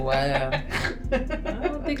 Wow. I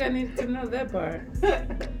don't think I needed to know that part.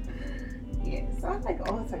 Yeah, so I like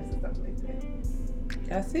all types of stuff like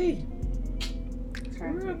that. I see.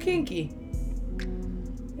 Real kinky.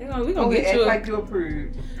 We gonna get get you. Like you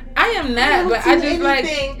approved. I am not, but I just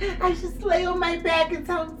I just lay on my back and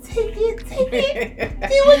tell them, take it.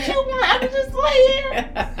 Do what you want. I can just lay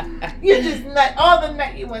here. You're just nut all the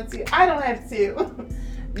nut you want to. I don't have to.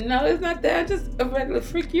 No, it's not that. I'm just a regular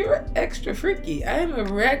freak. You're extra freaky. I am a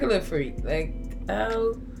regular freak.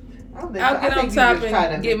 I'll get on top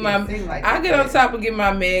and get my. I'll get on top and get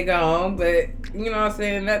my Meg on, but you know what I'm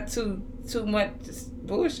saying. Not too much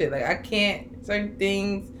bullshit. I can't. Certain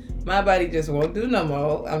things my body just won't do no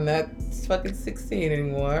more. I'm not fucking 16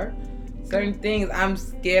 anymore. Certain things I'm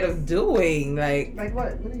scared of doing. Like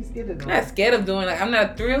what? What are you scared of doing? I'm not scared of doing. I'm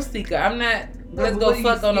not a thrill seeker. I'm not. Let's go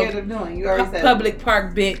fuck on a public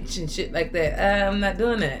park bench and shit like that. I'm not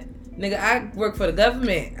doing that. Nigga, I work for the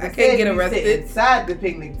government. I can't get arrested. Inside the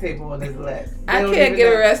picnic table on his lap. I can't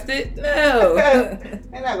get arrested. No. They're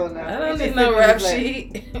not gonna know. I don't need no rap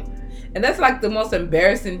sheet. And that's the most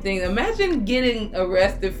embarrassing thing. Imagine getting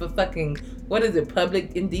arrested for fucking, what is it,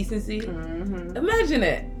 public indecency? Mm-hmm. Imagine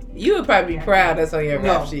that. You would probably be proud that's on your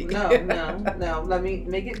rap sheet. No. Let me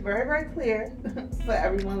make it very, very clear for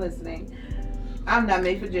everyone listening. I'm not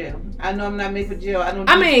made for jail. I know I'm not made for jail.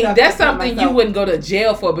 I mean, that's something you wouldn't go to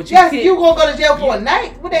jail for, but you you gonna go to jail for a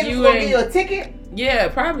night? What, they just gonna give you a ticket? Yeah,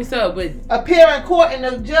 probably so, but appear in court and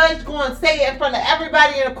the judge going to say in front of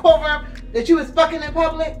everybody in the courtroom that you was fucking in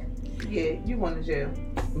public? Yeah, you going to jail.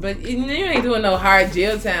 But you ain't doing no hard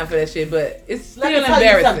jail time for that shit, but it's still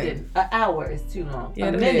embarrassing. An hour is too long.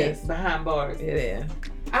 A minute behind bars. It is.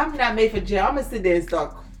 I'm not made for jail. I'm going to sit there and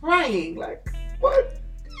start crying. What?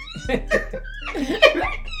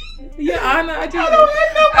 Your Honor, I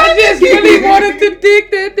just really wanted to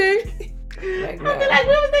dig that day. I'll be like, we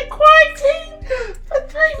was in quarantine for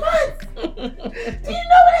 3 months. Do you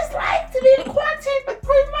know what it's like to be in quarantine for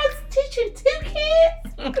 3 months teaching 2 kids?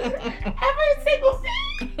 Every single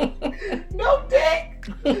thing. No dick.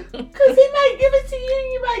 Because he might give it to you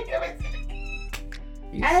and you might give it to the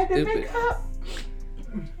kid. I had to make up.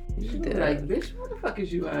 She was like, bitch, what the fuck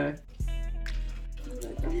is you on?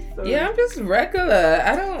 Yeah, I'm just regular.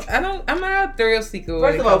 I'm not a thrill seeker.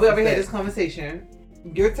 First of all, we already had this conversation.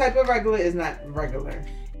 Your type of regular is not regular.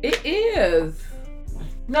 It is.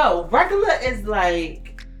 No, regular is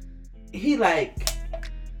he let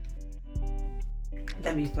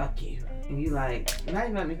me fuck you. And you not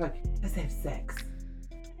even let me fuck you. Let's have sex.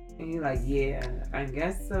 And you yeah, I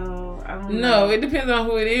guess so. I don't know. No, it depends on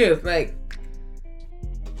who it is.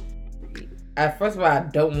 First of all, I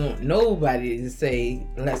don't want nobody to say,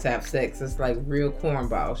 let's have sex. It's real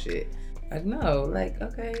cornball shit. No,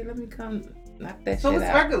 okay, let me come knock that shit out. So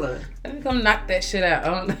what's regular? Let me come knock that shit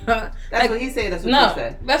out. That's what he said. That's what you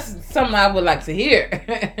said. That's something I would like to hear.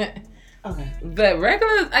 Okay. But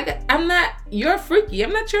regular, I'm not, you're freaky.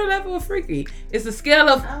 I'm not your level of freaky. It's a scale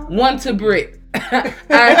of 1 to Brit. I'm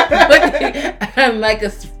a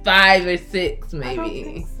 5 or 6 maybe. I don't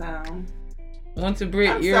think so. 1 to Brit,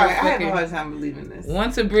 I'm sorry, I have a hard time believing this.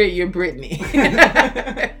 1 to Brit, you're Britney.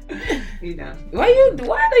 You know. Why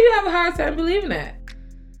do you have a hard time believing that?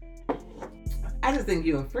 I just think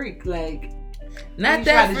you're a freak. Not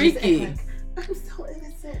that freaky. I'm so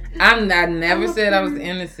innocent. I never said I was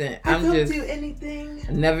innocent. I don't do anything.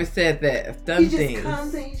 I never said that. I've done things. He just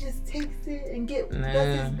comes and he just takes it and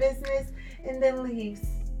does his business and then leaves.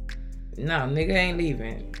 No, nigga ain't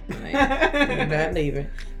leaving. You're not leaving.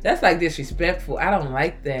 That's disrespectful. I don't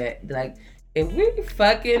like that. If we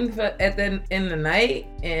fucking in the night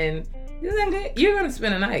and you're gonna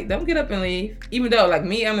spend a night. Don't get up and leave. Even though,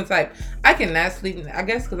 me, I'm the type I cannot sleep. I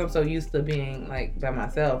guess because I'm so used to being by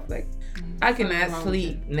myself. I cannot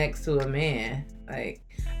sleep next to a man.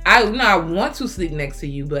 I want to sleep next to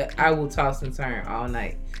you, but I will toss and turn all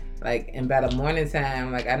night. And by the morning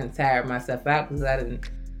time, I done tired myself out because I done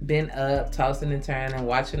been up, tossing and turning, and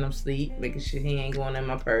watching him sleep, making sure he ain't going in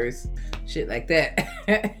my purse, shit like that.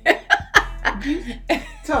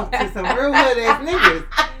 Talk to some real hood ass niggas.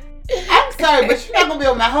 I'm sorry, but you're not gonna be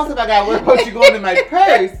on my house if I got work about you going in my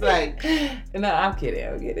purse. Like, no, I'm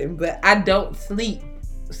kidding. But I don't sleep.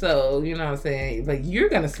 So, you know what I'm saying? Like, you're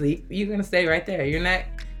gonna sleep. You're gonna stay right there. You're not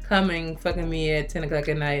coming fucking me at 10 o'clock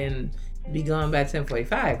at night and be gone by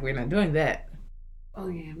 10:45. We're not doing that. Oh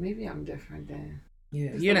yeah, maybe I'm different then.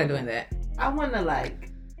 Yeah, you're not doing that. I wanna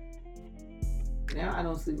now I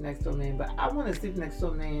don't sleep next to a man, but I wanna sleep next to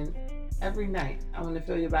a man every night. I wanna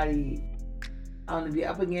feel your body. I wanna be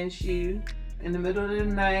up against you in the middle of the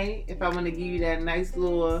night. If I wanna give you that nice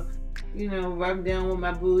little, rub down with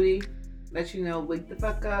my booty, let you know, wake the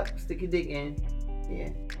fuck up, stick your dick in. Yeah.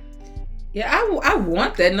 Yeah, I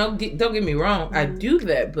want that. No, don't get me wrong. Mm-hmm. I do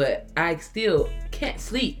that, but I still can't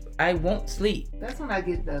sleep. I won't sleep. That's when I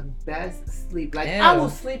get the best sleep. Like, I will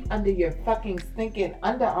sleep under your fucking stinking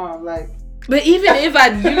underarm. Like, but even if I,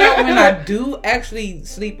 when I do actually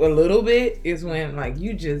sleep a little bit, is when, like,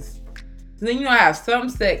 you just, then, I have some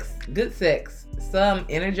sex, good sex, some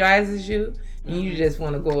energizes you, and you just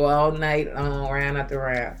want to go all night long, round after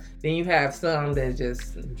round. Then you have some that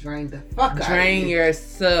just drain the fuck out drain your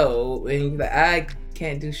soul, and you're like, I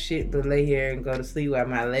can't do shit but lay here and go to sleep while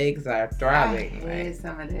my legs are throbbing. I had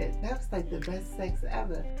some of that. That was like the best sex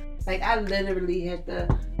ever. Like, I literally had to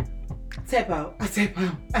tap out. I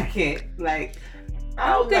can't. Like,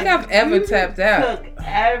 I don't think I've ever tapped out. Took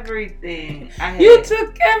everything. You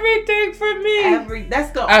took everything from me.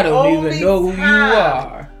 That's the I don't only even know who time. you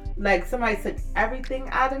are. Like, somebody took everything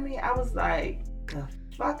out of me. I was like, the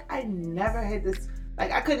fuck? I never had this.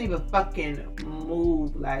 Like, I couldn't even fucking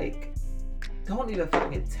move. Like, don't even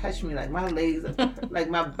fucking touch me. Like, my legs are,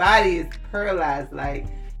 like, my body is paralyzed. Like,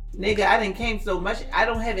 nigga, I done came so much. I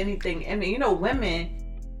don't have anything in me. Women,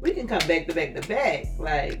 we can come back to back to back.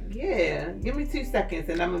 Like, yeah, give me 2 seconds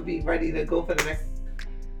and I'm gonna be ready to go for the next.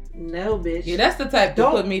 No, bitch. Yeah, that's the type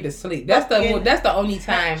to put me to sleep. That's the only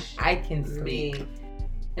time I can sleep.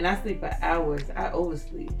 And I sleep for hours. I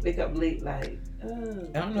oversleep. Wake up late, like, I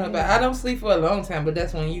don't know, but I don't sleep for a long time. But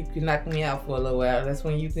that's when you can knock me out for a little while. That's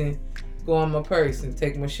when you can go on my purse and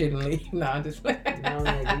take my shit and leave. No, I'm just playing. No,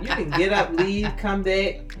 nigga. You can get up, leave, come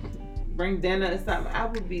back, bring dinner or something. I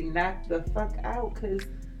would be knocked the fuck out because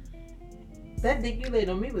that dick you laid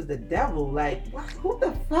on me was the devil. Like, who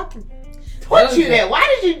the fuck taught you that? Why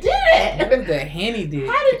did you do that? That was the Henny dick.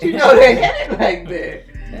 How did you know that Henny like that?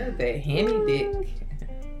 That was the Henny dick.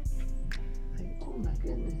 Like, oh my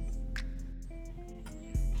goodness.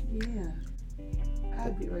 Yeah.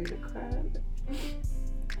 I'd be ready to cry.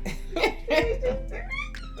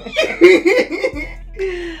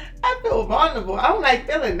 I feel vulnerable. I don't like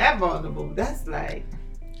feeling that vulnerable. That's like,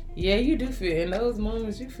 yeah, you do feel in those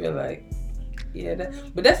moments. You feel like, yeah,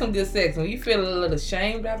 but that's some good sex. When you feel a little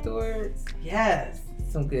ashamed afterwards, yes,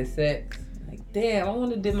 some good sex. Like, damn, I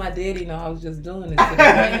wonder did my daddy know I was just doing this to the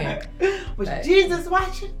man? Was like, Jesus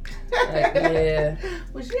watching? Like, yeah.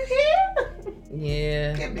 Was you here?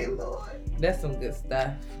 Yeah. Give me, Lord. That's some good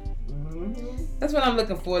stuff. Mm-hmm. That's what I'm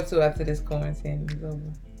looking forward to after this quarantine is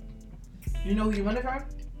over. You know who you want it from?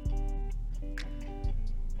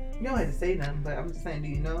 You don't have to say nothing, but I'm just saying, do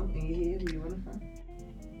you know in your head who you want it from?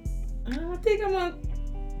 I think I'm gonna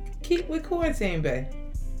keep with Quarantine Bay.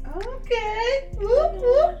 Okay. Whoop,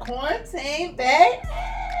 whoop. Quarantine Bay.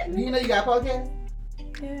 Do you know you got a podcast?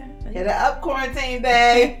 Yeah. Hit her up, Quarantine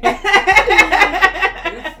Bay.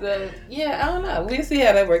 Yeah, I don't know. We'll see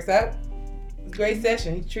how that works out. Great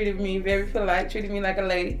session. He treated me very polite, treated me like a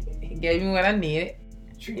lady. He gave me what I needed.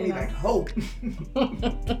 Treated me like hope.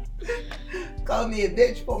 Called me a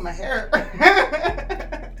bitch for my hair.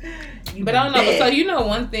 But I don't know. So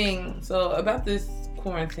one thing. So about this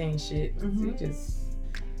quarantine shit, you just,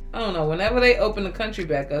 I don't know. Whenever they open the country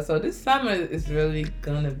back up, so this summer is really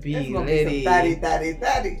gonna be litty.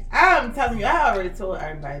 Thotty. I'm telling you, I already told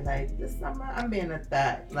everybody, like, this summer I'm being a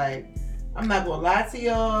thot. Like, I'm not gonna lie to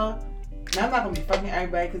y'all. Now, I'm not gonna be fucking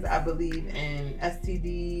everybody because I believe in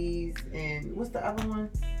STDs and what's the other one?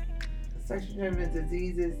 Sexually transmitted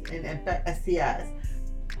diseases and STIs.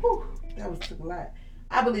 Whew, that was took a lot.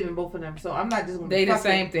 I believe in both of them, so I'm not just gonna. They the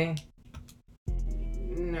same thing.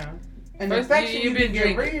 No. An First, infection you can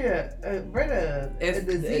get rid of a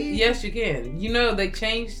disease. Yes, you can. They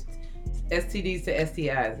changed STDs to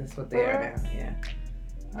STIs. That's what they are now. Yeah.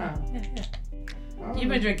 Oh. You've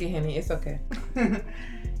been drinking Henny. It's okay.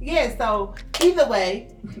 Yeah, so either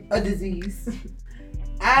way, a disease.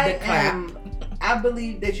 I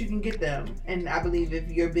believe that you can get them, and I believe if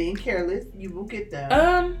you're being careless, you will get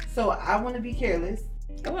them. So I want to be careless.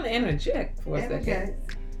 I want to interject for a second.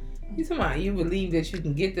 You talking about you believe that you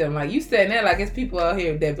can get them? Like you said there, like it's people out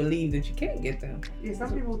here that believe that you can't get them. Yeah,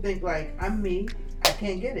 some people think like I'm me, I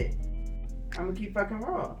can't get it. I'm gonna keep fucking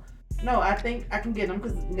raw. No, I think I can get them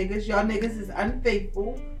because y'all niggas is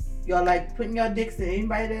unfaithful. Y'all like putting your dicks in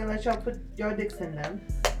anybody that let y'all put your dicks in them.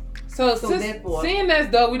 So therefore, seeing as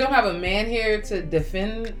though we don't have a man here to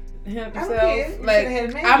defend himself,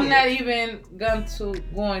 like I'm not even going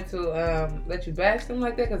to let you bash them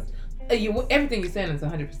like that because everything you're saying is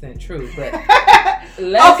 100% true. But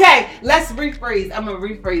let's rephrase. I'm gonna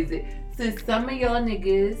rephrase it. Since some of y'all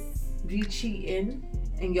niggas be cheating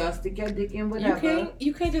and y'all stick your dick in whatever,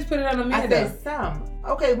 you can't just put it on a man. I said some.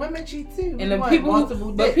 Okay, women cheat too. And the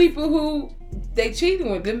people who they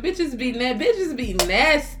cheating with them bitches be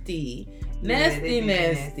nasty.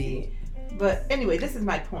 But anyway, this is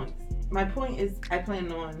my point. My point is, I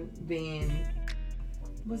plan on being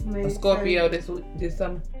a Scorpio this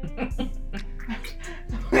summer. I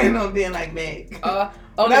plan on being like Meg.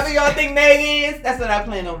 Whatever y'all think Meg is, that's what I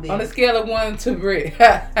plan on being. On a scale of 1 to Brit,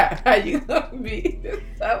 how you gonna be this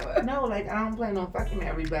summer? No, like I don't plan on fucking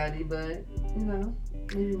everybody, but you know,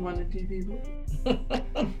 maybe 1 or 2 people.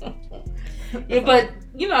 Yeah, but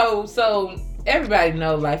you know, so everybody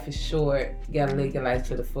know life is short. You gotta live your life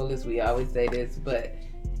to the fullest. We always say this, but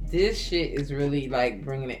this shit is really like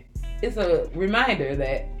bringing it. It's a reminder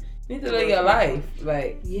that you need to live your life.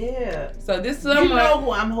 Like, yeah. So this summer, you know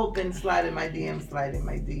who I'm hoping slide in my DM.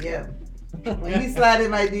 When he slide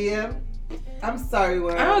in my DM, I'm sorry,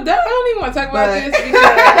 world. I don't even want to talk about this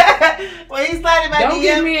because when he slide in my DM, don't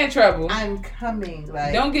get me in trouble. I'm coming.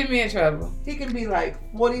 Like, don't get me in trouble. He can be like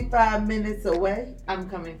 45 minutes away. I'm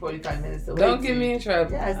coming 45 minutes away. Don't get me in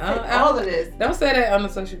trouble. Yes, all of this. Don't say that on the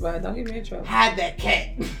social media. Don't get me in trouble. Hide that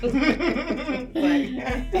cat.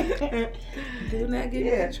 Do not get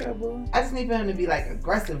me in trouble. I just need for him to be like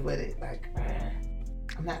aggressive with it. Like,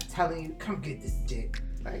 I'm not telling you, come get this dick.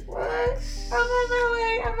 Like, what? I'm on my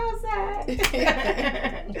way. I'm outside.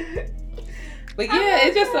 But yeah,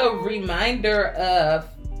 it's just a reminder of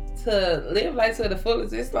to live life to the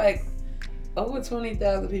fullest. It's like over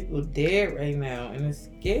 20,000 people dead right now, and it's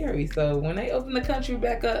scary. So when they open the country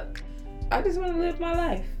back up, I just want to live my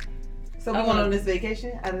life. So we're going on this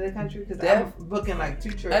vacation out of the country? Because I'm booking like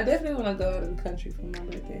 2 trips. I definitely want to go out of the country for my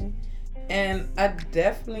birthday. And I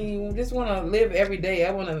definitely just want to live every day.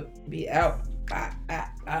 I want to be out.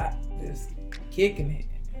 Just kicking it.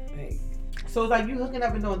 Like, so it's like you hooking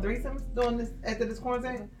up and doing threesomes doing this after this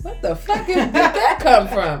quarantine? What the fuck did that come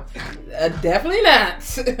from? Definitely not.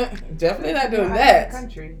 Definitely not doing that.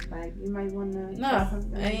 Country, like you might want to. No,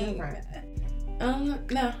 I ain't.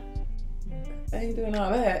 No, I ain't doing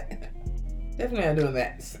all that. Definitely not doing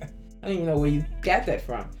that. I don't even know where you got that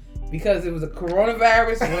from. Because it was a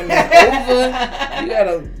coronavirus. When it's over, you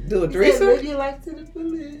gotta do a threesome. Live your life to the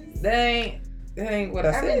fullest. That ain't what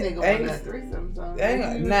I said. Every nigga want a threesome, so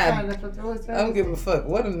I don't give a fuck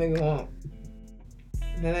what a nigga want.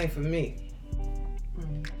 That ain't for me.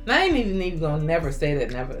 I ain't even gonna never say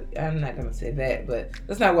that. Never. I'm not gonna say that, but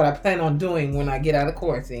that's not what I plan on doing when I get out of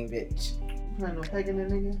quarantine, bitch. Plan on pegging a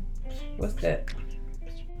nigga? What's that?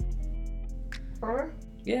 For real?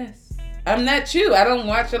 Yes. I'm not you. I don't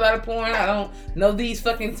watch a lot of porn. I don't know these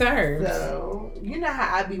fucking terms. So, you know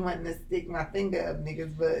how I be wanting to stick my finger up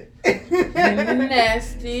niggas' butt.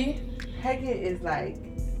 Nasty. Pegging is like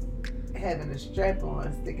having a strap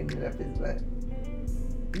on, sticking it up his butt.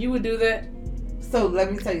 You would do that? So,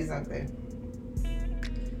 let me tell you something.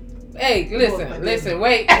 Hey, listen.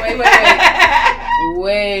 Wait.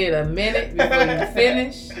 Wait a minute before you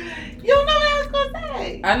finish. You don't know what I was going to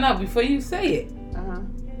say. I know, before you say it.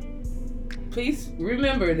 Please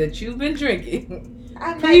remember that you've been drinking.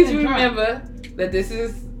 Please remember that this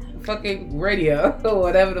is fucking radio or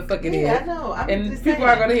whatever the fuck it is. I know. And people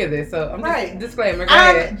are going to hear this, so I'm just disclaimer. Go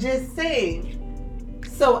ahead. I'm just saying.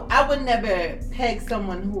 So I would never peg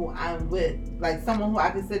someone who I'm with, like someone who I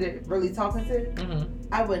consider really talking to. Mm-hmm.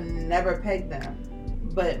 I would never peg them.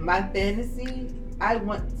 But my fantasy, I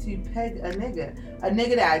want to peg a nigga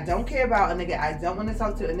that I don't care about, a nigga I don't want to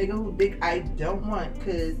talk to, a nigga who dick I don't want,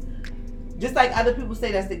 because just like other people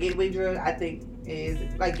say that's the gateway drug, I think is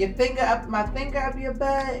like my finger up your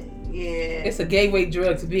butt. Yeah. It's a gateway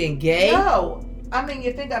drug to being gay? No. I mean,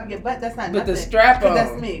 your finger up your butt, that's not but nothing. The strap on.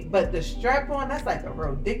 That's me. But the strap on, that's like a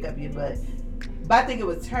real dick up your butt. But I think it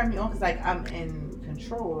would turn me on because like I'm in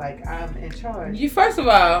control, like I'm in charge. First of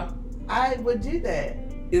all, I would do that.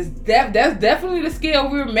 That's definitely the scale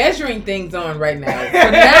we're measuring things on right now.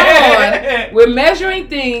 From now on, we're measuring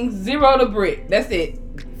things 0 to Brit. That's it.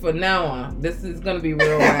 For now on, this is gonna be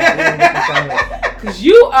real. Because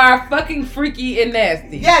you are fucking freaky and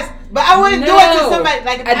nasty. Yes, But I wouldn't do it to somebody.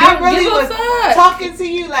 Like, if I really was fuck. talking to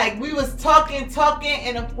you, like, we was talking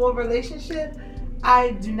in a full relationship,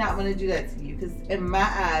 I do not want to do that to you. Because in my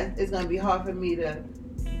eyes, it's going to be hard for me to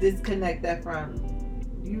disconnect that from,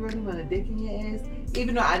 you really want a dick in your ass?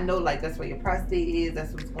 Even though I know, like, that's where your prostate is.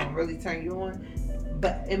 That's what's going to really turn you on.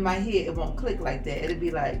 But in my head, it won't click like that. It'll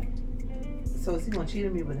be like, so is he going to cheat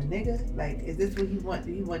on me with a nigga? Like, is this what he want?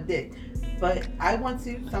 Do he want dick? But I want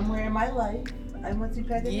to, somewhere in my life, I want to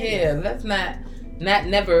pack a nigga. Yeah, that's not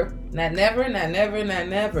never. Never?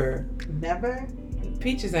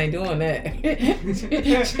 Peaches ain't doing that.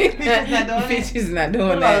 Peaches not doing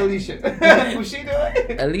what that. about Alicia? Will she do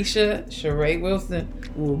it? Alicia Sheree Wilson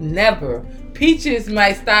will never. Peaches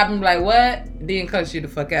might stop and be like, what? Then cuss you the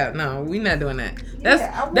fuck out. No, we not doing that.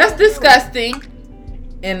 That's disgusting.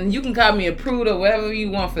 And you can call me a prude or whatever you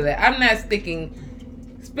want for that. I'm not sticking,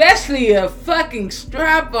 especially a fucking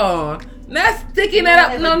strap on. Not sticking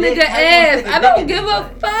that up no nigga ass. I don't give a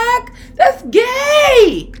fuck. That's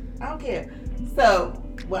gay. I don't care. So,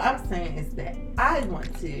 what I'm saying is that I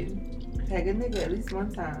want to tag a nigga at least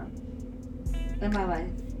one time in my life.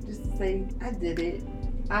 Just to say, I did it.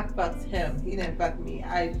 I fucked him. He didn't fuck me.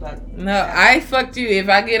 I fucked him. No, I fucked you. If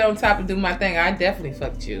I get on top and do my thing, I definitely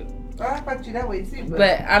fucked you. Well, I fucked you that way too.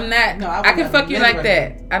 But I'm not. No, I can fuck you like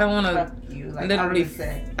that. I don't want to like literally.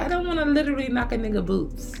 I don't want to literally knock a nigga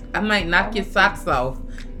boots. I might knock your socks off.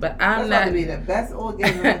 But I'm not to be the best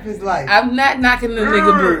orgasm of his life. I'm not knocking the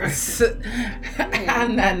nigga boots.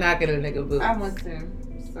 I'm not knocking the nigga boots. I want to.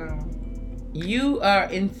 So you are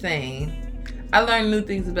insane. I learn new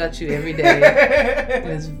things about you every day.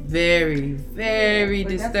 It's very, very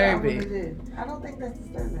disturbing. I don't think that's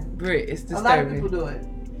disturbing. Britt, it's disturbing. A lot of people do it.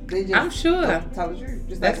 They just I'm sure. Don't tell the truth.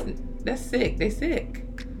 Just that's sick. They sick.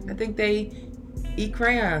 I think they eat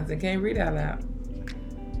crayons and can't read out loud.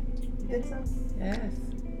 You think so? Yes.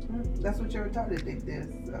 That's what your retarded dick does.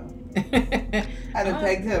 So I done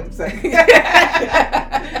pegged him. So I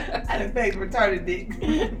done pegged retarded dick.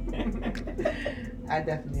 I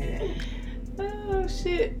definitely did. Oh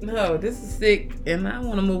shit! No, this is sick, and I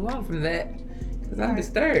want to move on from that because I'm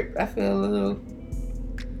disturbed. I feel a little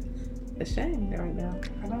ashamed right now.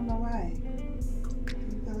 I don't know why.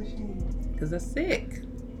 You feel ashamed? Because I'm sick.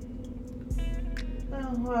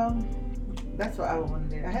 Oh well. That's what I want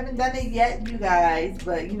to do. I haven't done it yet, you guys.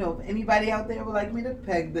 But, you know, if anybody out there would like me to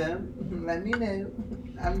peg them, let me know.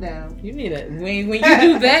 I'm down. You need a... When you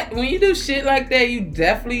do that, when you do shit like that, you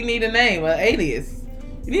definitely need a name, an alias.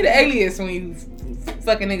 You need an alias when you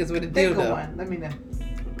fucking niggas with a dildo. Think of one. Let me know.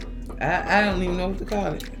 I don't even know what to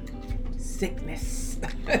call it. Sickness.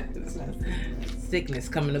 Sickness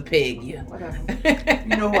coming to peg you. Whatever.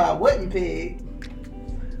 You know who I wouldn't peg?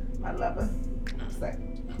 My lover. Sorry.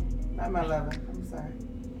 Not my lover. I'm sorry.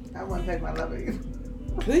 I wouldn't peg my lover either.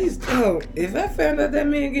 Please don't. If I found out that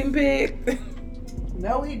man getting pegged.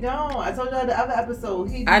 No, he don't. I told y'all the other episode.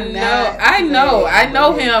 I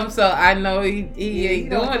know him, so I know he ain't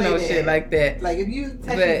doing no shit like that. Like if you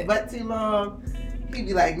touch his butt too long, he'd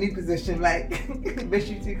be like knee position, like bitch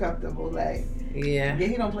you too comfortable, like yeah,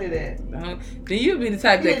 he don't play that. Then you'd be the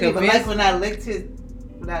type that convince. Like when I licked it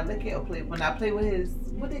or when I play with his,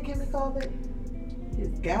 what did Kimmy call it? His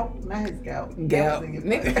gout, not his gout. Gout.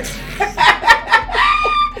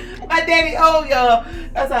 My daddy, y'all.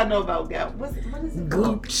 That's how I know about gout. What is it?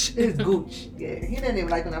 Gooch. His gooch. Yeah, he didn't even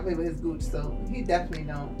like when I play with his gooch, so he definitely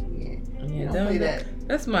don't. Yeah, he don't play that.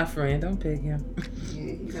 That's my friend. Don't peg him. Yeah,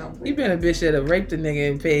 he don't play. You been a bitch that'll raped a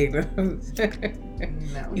nigga and pegged him.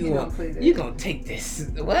 No, he don't play that. You gonna take this?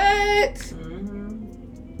 What?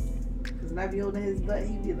 Because when I be holding his butt,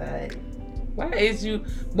 he be like. Why is you?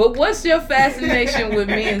 But what's your fascination with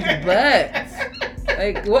men's butts?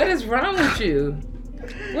 Like, what is wrong with you?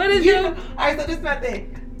 What is your? All right, so this is my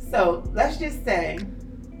thing. So let's just say,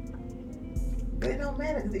 but it don't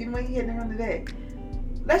matter because even when he hitting it from the back,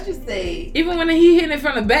 let's just say, even when he hitting it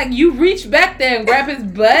from the back, you reach back there and grab his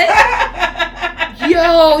butt.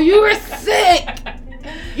 Yo, you are sick.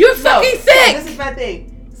 You're fucking sick. So this is my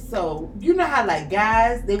thing. So you know how like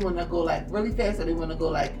guys they want to go like really fast or they want to go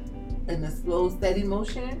like. In a slow, steady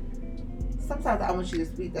motion. Sometimes I want you to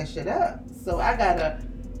speed that shit up. So I gotta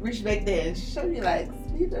reach back there and show you like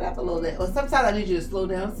speed it up a little bit. Or sometimes I need you to slow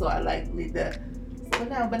down, so I like need to slow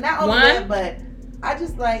down. But not only that, but I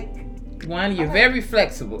just like you're very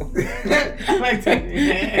flexible.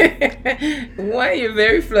 One, you're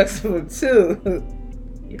very flexible. Two,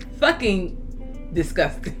 you're fucking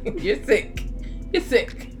disgusting. You're sick. You're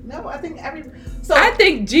sick. No, I think I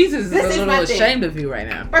think Jesus is a little ashamed of you right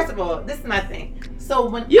now. First of all, this is my thing. So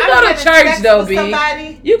when you go to church though, B.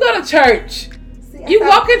 You go to church. See, You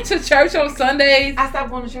walk into church on Sundays? I stopped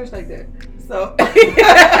going to church like that. So,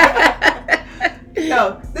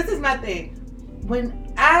 no, this is my thing.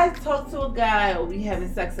 When I talk to a guy or we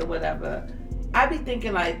having sex or whatever, I be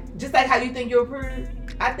thinking like, just like how you think you're approved,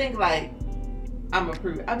 I think like, I'm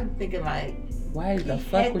approved. I be thinking like, why the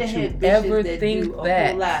fuck would you ever think that?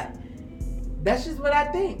 Whole lot. That's just what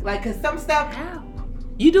I think. Like, cause some stuff. How?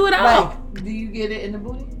 You do it all. Like, do you get it in the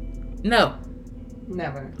booty? No.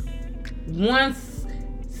 Never. Once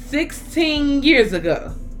 16 years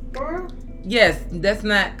ago. For real? Yes, that's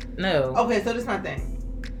not, no. Okay, so this is my thing.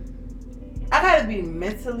 I gotta be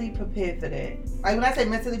mentally prepared for that. Like when I say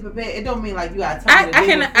mentally prepared, it don't mean like you gotta tell me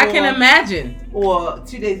I can imagine. Or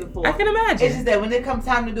 2 days before. I can imagine. It's just that when it comes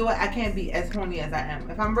time to do it, I can't be as horny as I am.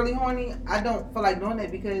 If I'm really horny, I don't feel like doing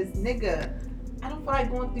it because, nigga, I don't feel like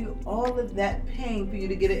going through all of that pain for you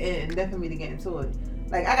to get it in and then for me to get into it.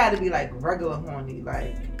 Like, I gotta be like regular horny.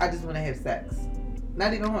 Like, I just wanna have sex.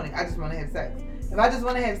 Not even horny, I just wanna have sex. If I just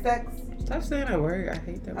wanna have sex, stop saying that word. I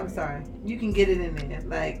hate that word. I'm sorry. You can get it in there.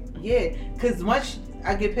 Like, yeah. Because once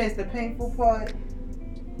I get past the painful part,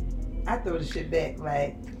 I throw the shit back.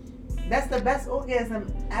 Like, that's the best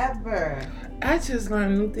orgasm ever. I just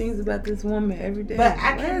learn new things about this woman every day. But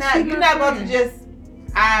I cannot. You're not about to just,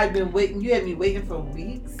 I've been waiting. You had me waiting for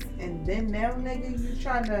weeks. And then now, nigga, you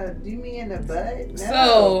trying to do me in the butt? No.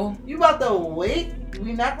 So. You about to wait?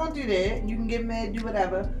 We not going to do that. You can get mad, do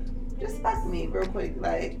whatever. Just fuck me real quick.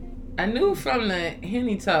 Like. I knew from the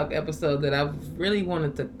Henny Talk episode that I really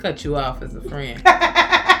wanted to cut you off as a friend.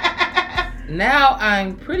 Now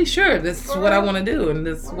I'm pretty sure this is what I want to do, and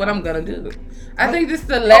this is what I'm going to do. I think this is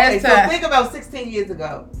the last time. So think about 16 years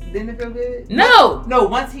ago. Didn't it feel good? No. No,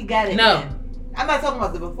 once he got it no. in. I'm not talking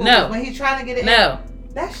about the before. No. When he's trying to get it no.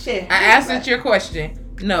 in. That shit. I answered your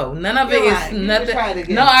question. No, none of it is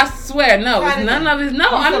nothing. No, I swear, no. It's none of it. No,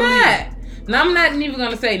 I'm not. Now, I'm not even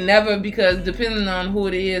going to say never because depending on who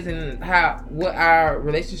it is and what our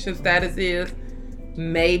relationship status is,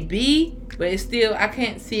 maybe, but it's still, I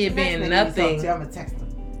can't see it being nothing. I'm going to text him.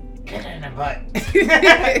 Get it in the butt.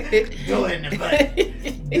 Do it in the butt.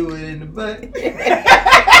 Do it in the butt.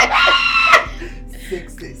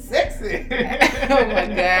 Sexy. Oh my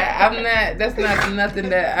God. That's not nothing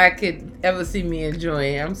that I could ever see me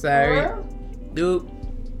enjoying. I'm sorry. Nope.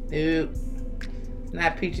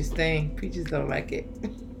 Not Peach's thing. Peaches don't like it.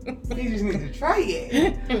 Peaches need to try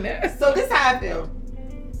it. So this is how I feel.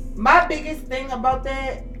 My biggest thing about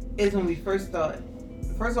that is when we first started.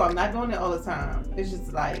 First of all, I'm not doing it all the time. It's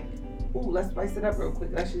just like, ooh, let's spice it up real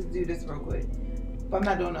quick. Let's just do this real quick. But I'm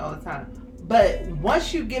not doing it all the time. But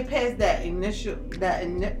once you get past that initial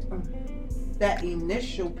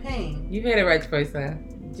pain. You had it right the first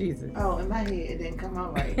time. Jesus. Oh, in my head, it didn't come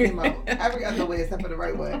out right. It came out every other way except for the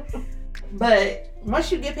right way. But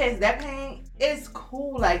once you get past that pain, it's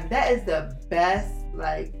cool. Like, that is the best.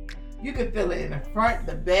 Like, you can feel it in the front,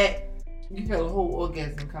 the back. You feel the whole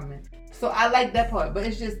orgasm coming. So I like that part. But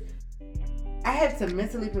it's just, I have to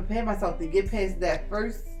mentally prepare myself to get past that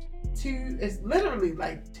first it's literally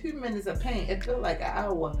like 2 minutes of pain. It feels like an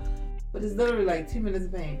hour, but it's literally like 2 minutes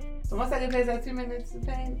of pain. So once I get past that 2 minutes of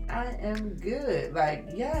pain, I am good. Like,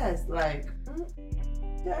 yes, like,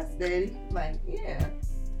 yes, daddy. Like, yeah.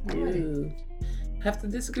 Have to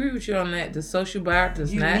disagree with you on that. The social bar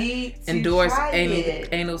does not endorse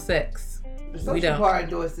anal sex. The social bar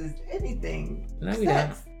endorses anything. No, we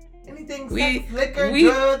don't. Anything sex, liquor,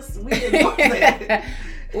 drugs, we endorse it.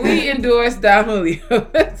 We endorse Don Julio.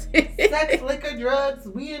 Sex, liquor, drugs,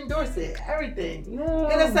 we endorse it. Everything. No.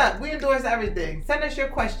 Hit us up. We endorse everything. Send us your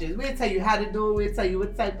questions. We'll tell you how to do it. We'll tell you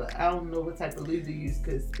what type of, I don't know what type of lube to use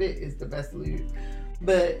because spit is the best lube.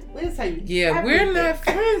 But we'll tell you. Yeah, everything. we're not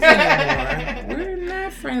friends anymore. We're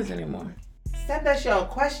not friends anymore. Send us your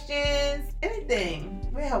questions. Anything.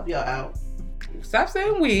 We'll help y'all out. Stop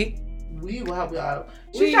saying we. We will help y'all out.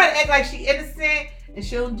 She try to act like she innocent and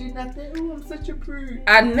she don't do nothing. Ooh, I'm such a prude.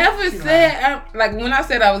 I never said, like when I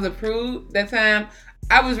said I was a prude that time,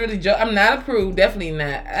 I was really joking. I'm not a prude, definitely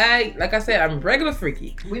not. Like I said, I'm regular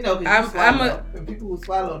freaky. We know because and people who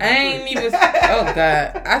swallow. I ain't even, oh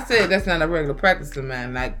God. I said that's not a regular practice of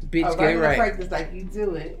mine. Like, bitch, get it right. Practice, like you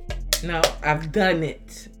do it. No, I've done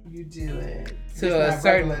it. You do it. To a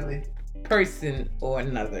certain person or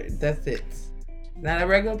another. That's it. Not a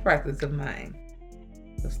regular practice of mine.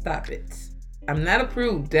 So stop it. I'm not a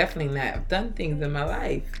prude, definitely not. I've done things in my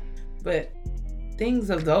life, but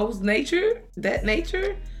things of that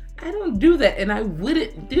nature, I don't do that, and I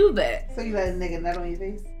wouldn't do that. So you let a nigga nut on your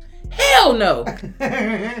face? Hell no.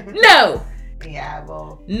 No. Yeah,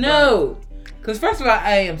 well. No. Because first of all,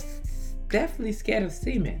 I am definitely scared of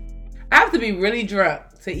semen. I have to be really drunk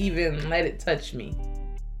to even let it touch me.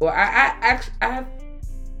 Or I've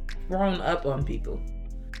thrown up on people.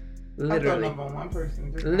 Literally. I've thrown up on one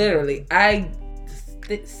person. Literally.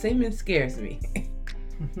 Semen scares me.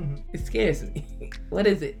 It scares me. What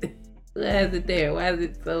is it? Why is it there? Why is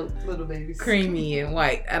it so little babies creamy and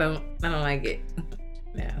white? I don't like it.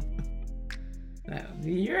 No.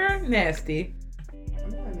 You're nasty. I'm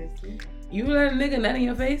not nasty. You let a nigga nut in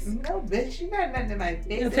your face? No, bitch. You got nothing in my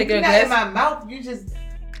face. You take you're your not glass? in my mouth. You just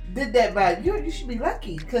did that by you. You should be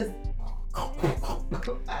lucky because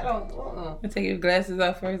I don't. I take your glasses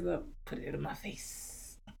off first. Up, put it in my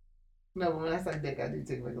face. No, but when I suck dick, I do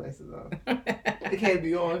take my glasses off. It can't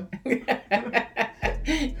be on.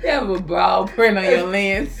 You have a ball print on your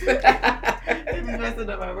lens. It be messing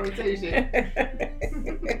up my rotation.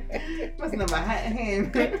 Messing up my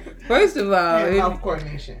hand. First of all, mouth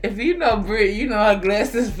coordination. If you know Brit, you know her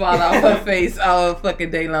glasses fall off her face all fucking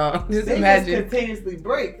day long. Just they imagine. Just continuously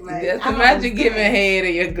break. Like, just imagine giving head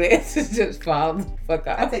and your glasses just fall the fuck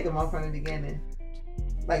off. I take them off from the beginning.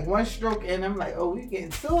 Like one stroke and I'm like, oh, we getting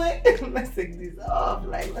to it. Let's take these off.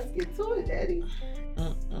 Like, let's get to it, daddy.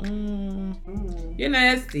 You're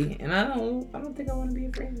nasty, and I don't think I want to be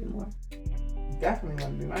a friend anymore. Definitely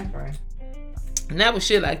want to be my friend. Not with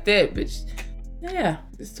shit like that, bitch. Yeah,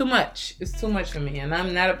 it's too much. It's too much for me, and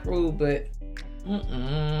I'm not approved. But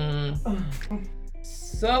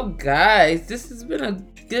So, guys, this has been a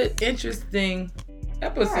good, interesting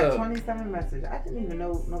episode. I got 27 messages. I didn't even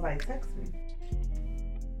know nobody texted me.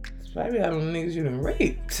 It's probably all them niggas you done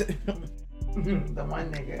raped. The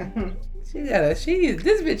one nigga.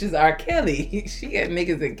 This bitch is R. Kelly. She got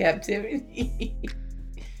niggas in captivity.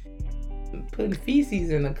 Putting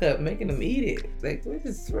feces in a cup, making them eat it. Like, what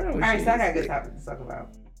is wrong with you? Alright, so I got a good topic to talk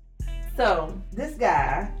about. So, this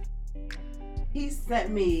guy, he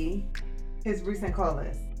sent me his recent call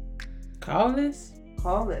list. Call list?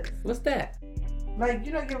 Call list. What's that? Like,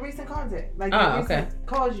 you know, your recent content. Like, your recent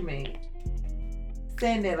calls you made.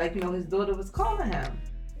 Saying that, like, you know, his daughter was calling him.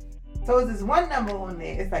 So it's this one number on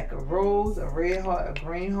there. It's like a rose, a red heart, a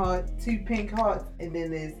green heart, 2 pink hearts, and then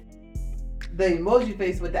there's the emoji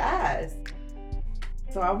face with the eyes.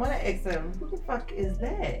 So I want to ask him, who the fuck is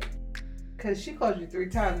that? Because she called you 3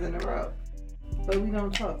 times in a row, but we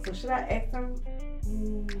don't talk. So should I ask him,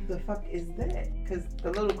 who the fuck is that? Because the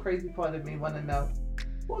little crazy part of me want to know,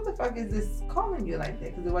 who the fuck is this calling you like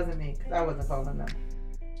that? Because it wasn't me, because I wasn't calling them.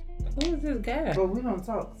 Who is this guy? But we don't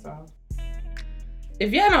talk, so.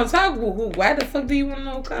 If y'all don't talk, why the fuck do you want to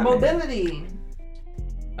know comment? Mobility.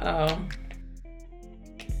 Oh.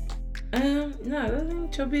 No, that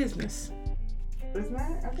ain't your business. It's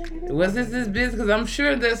not? I think it is. Was this business? Because I'm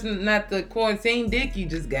sure that's not the quarantine dick you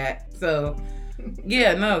just got. So,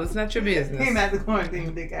 yeah, no, it's not your business. He not the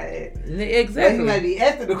quarantine dick I had. Exactly. He might be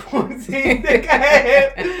after the quarantine dick I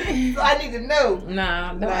had. So I need to know.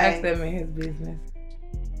 Nah, don't ask that man his business.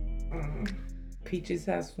 Mm. Peaches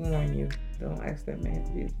has warned you. Don't ask that man's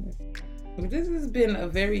business. But this has been a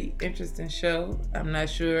very interesting show. I'm not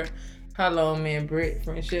sure how long me and Brit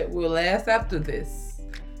friendship will last after this.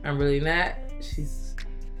 I'm really not. She's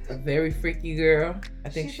a very freaky girl. I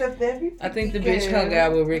think a very freaky I think the bitch girl. hung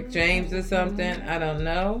out with Rick James or something. I don't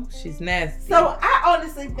know. She's nasty. So I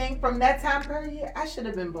honestly think from that time period, I should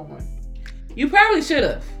have been born. You probably should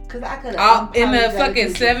have. Because I could have. In the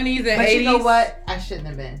fucking 70s and 80s. But you know what? I shouldn't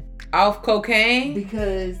have been. Off cocaine?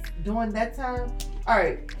 Because during that time,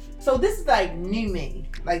 alright, so this is like new me.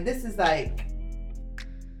 Like this is like,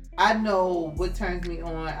 I know what turns me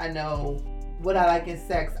on. I know what I like in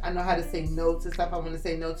sex. I know how to say no to stuff I want to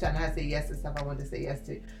say no to. I know how to say yes to stuff I want to say yes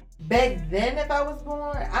to. Back then, if I was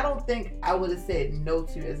born, I don't think I would have said no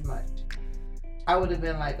to as much. I would have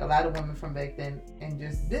been like a lot of women from back then and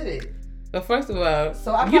just did it. But first of all,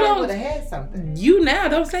 so I probably would have had something. You now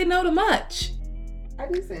don't say no to much. I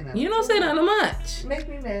do say no. You don't say no to much. Make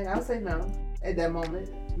me mad. I'll say no at that moment.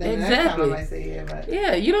 Exactly. Then the next time I might say yeah, but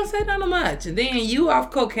yeah, you don't say no to much. And then you off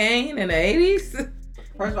cocaine in the 80s.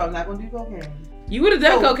 First of all, I'm not gonna do cocaine. You would have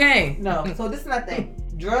done cocaine. No. So this is my thing.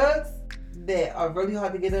 Drugs that are really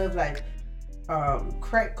hard to get of, like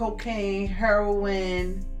crack cocaine,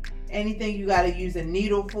 heroin, anything you gotta use a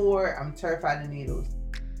needle for. I'm terrified of needles.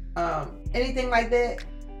 Anything like that,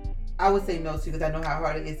 I would say no to because I know how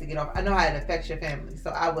hard it is to get off. I know how it affects your family. So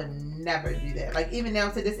I would never do that. Like even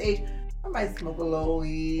down to this age, I might smoke a little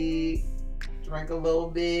weed, drink a little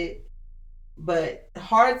bit. But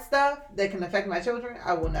hard stuff that can affect my children,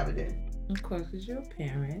 I will never do. Of course, because you're a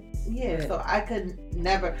parent. Yeah, but so I could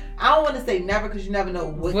never. I don't want to say never because you never know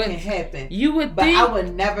what can happen. You would but think. I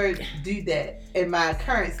would never do that in my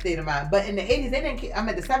current state of mind. But in the 80s, they didn't care. I'm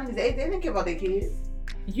at the 70s, 80s, they didn't care about their kids.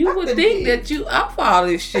 You Fuck would them think kids. that you off all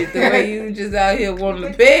this shit the way you just out here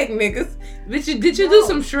wanting to beg niggas. Bitch, did you do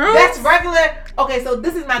some shrooms? That's regular. Okay, so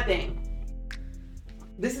this is my thing.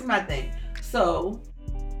 So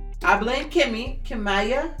I blame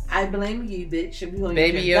Kimaya. I blame you, bitch. If you want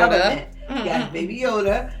Baby your Yoda. government. Yes, Baby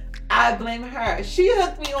Yoda. I blame her. She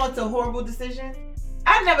hooked me on to horrible decisions.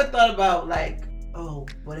 I never thought about like, oh,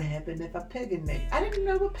 what happened if I peg a nigga? I didn't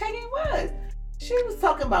know what pegging was. She was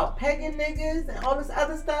talking about pegging niggas and all this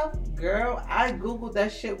other stuff. Girl, I Googled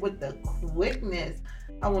that shit with the quickness.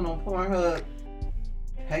 I went on Pornhub,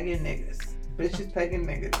 pegging niggas. Bitches pegging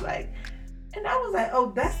niggas. Like, and I was like,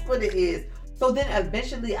 oh, that's what it is. So then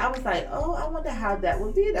eventually I was like, oh, I wonder how that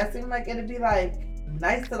would be. That seemed like it'd be like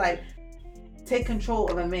nice to like take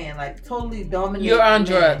control of a man, like totally dominate. You're on a man.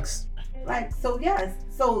 drugs. Like, so yes.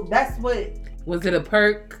 So that's what. Was it a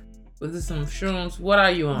perk? Was it some shrooms? What are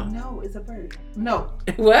you on? No, it's a perk. No.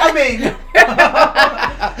 What? I mean,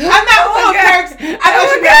 I'm not on perks. I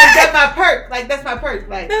thought you guys that's my perk. Like, that's my perk.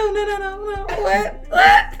 Like, No. What?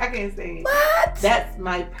 I can't say it. What? That's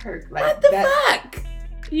my perk. Like, What the that, fuck?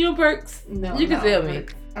 You on perks? No, You can I'm tell not on me.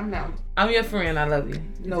 perks. I'm not. I'm your friend. I love you.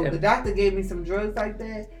 You No, tell the me. doctor gave me some drugs like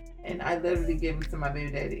that, and I literally gave them to my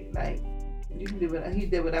baby daddy. Like, you can do what he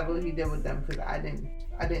did, whatever he did with them, because I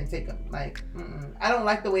didn't take them. Like, I don't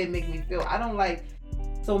like the way it makes me feel. I don't like.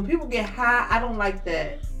 So when people get high, I don't like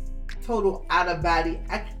that total out of body.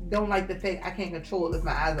 I don't like the fact I can't control if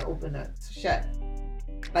my eyes are open or shut.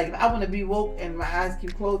 Like, if I want to be woke and my eyes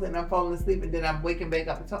keep closed and I'm falling asleep and then I'm waking back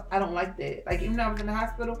up and talk, I don't like that. Like, even though I was in the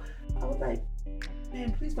hospital, I was like,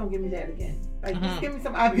 man, please don't give me that again. Like, just give me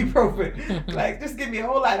some ibuprofen. Like, just give me a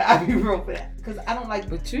whole lot of ibuprofen. Because I don't like.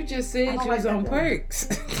 But you just said don't you was like on that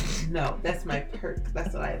perks. No, that's my perk.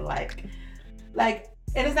 That's what I like. Like,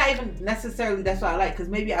 and it's not even necessarily that's what I like. Because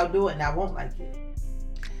maybe I'll do it and I won't like it.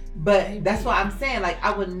 But that's what I'm saying. Like,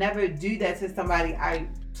 I would never do that to somebody I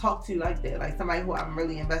talk to like that. Like, somebody who I'm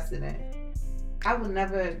really invested in. I would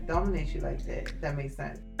never dominate you like that. If that makes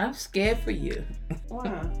sense. I'm scared for you.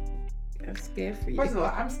 Why? I'm scared for you. First of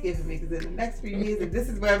all, I'm scared for me because in the next few years, and this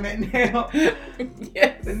is where I'm at now,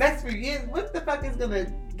 Yes. the next few years, what the fuck is gonna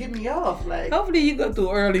get me off? Like, Hopefully you go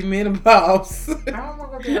through early menopause. I don't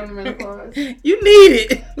want to go through early menopause. You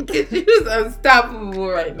need it because you're unstoppable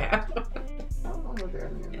right now. I don't want to go through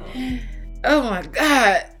early menopause. Oh my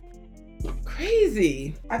God.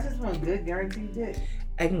 Crazy. I just want good guaranteed dick.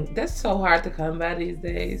 And that's so hard to come by these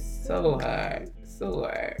days. So hard.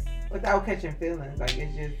 Without catching feelings, like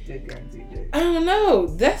it's just good guaranteed dick. I don't know.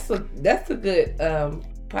 That's a good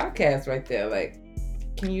podcast right there. Like,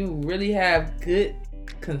 can you really have good,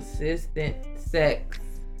 consistent sex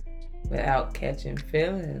without catching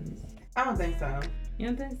feelings? I don't think so.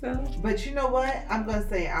 You don't think so? But you know what? I'm gonna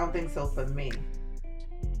say I don't think so for me.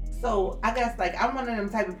 So I guess like I'm one of them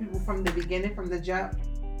type of people from the beginning, from the jump.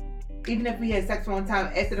 Even if we had sex one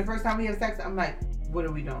time, after the first time we have sex, I'm like, what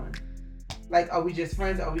are we doing? Like, are we just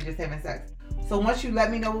friends or are we just having sex? So once you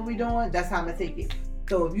let me know what we're doing, that's how I'm gonna take it.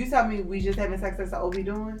 So if you tell me we just having sex, that's all we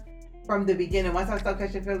doing, from the beginning, once I start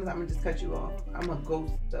catching feelings, I'm gonna just cut you off. I'm gonna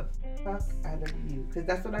ghost the fuck out of you. Because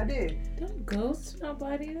that's what I did. Don't ghost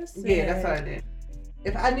nobody. That's Yeah, that's what I did.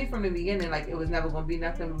 If I knew from the beginning, like, it was never gonna be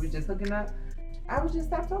nothing, we were just hooking up, I would just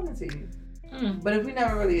stop talking to you. But if we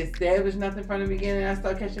never really established nothing from the beginning and I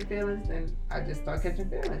start catching feelings, then I just start catching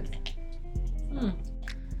feelings.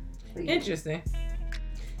 So, yeah. Interesting.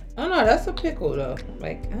 Oh no, that's a pickle though.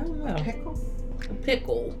 Like, I don't know.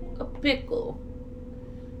 Pickle? A pickle.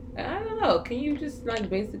 I don't know. Can you just like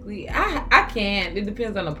basically? I can. It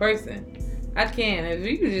depends on the person. I can. If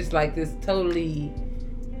you just like this totally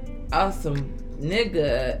awesome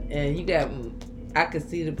nigga and you got, I could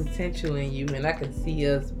see the potential in you and I could see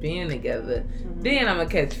us being together. Then I'm gonna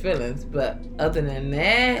catch feelings. But other than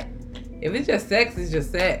that, if it's just sex, it's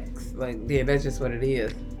just sex. Like, yeah, that's just what it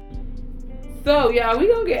is. So, y'all,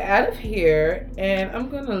 we're going to get out of here, and I'm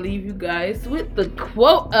going to leave you guys with the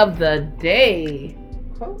quote of the day.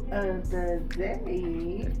 Quote of the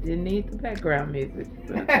day. Didn't need the background music.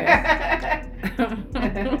 Okay.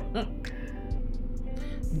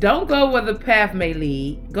 Don't go where the path may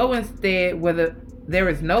lead. Go instead where there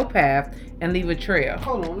is no path and leave a trail.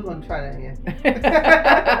 Hold on, we're going to try that again.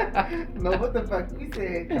 No, what the fuck? You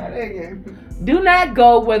said try that again. Do not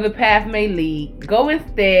go where the path may lead. Go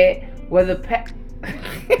instead where the path...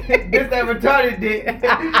 This that retarded dick. That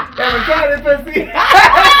retarded pussy.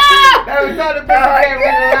 That retarded pussy can't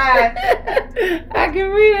read a line. I can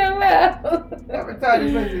read it well. That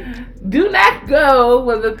retarded pussy. Do not go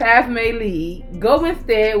where the path may lead. Go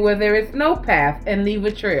instead where there is no path and leave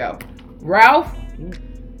a trail. Ralph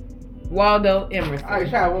Waldo Emerson. All right,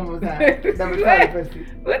 try it one more time. Never try it first.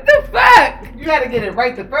 What the fuck? You gotta get it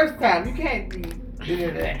right the first time. You can't be.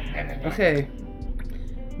 Okay.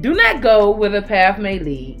 Do not go where the path may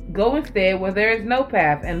lead. Go instead where there is no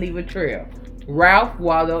path and leave a trail. Ralph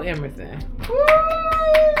Waldo Emerson. Woo!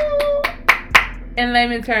 In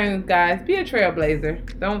layman terms, guys, be a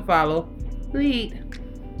trailblazer. Don't follow. Lead.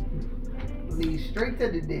 Lead straight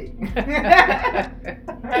to the dick.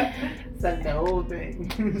 Suck the whole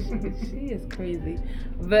thing. She is crazy.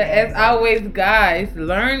 But as always, guys,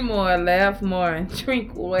 learn more, laugh more, and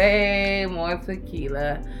drink way more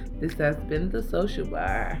tequila. This has been The Social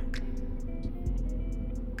Bar.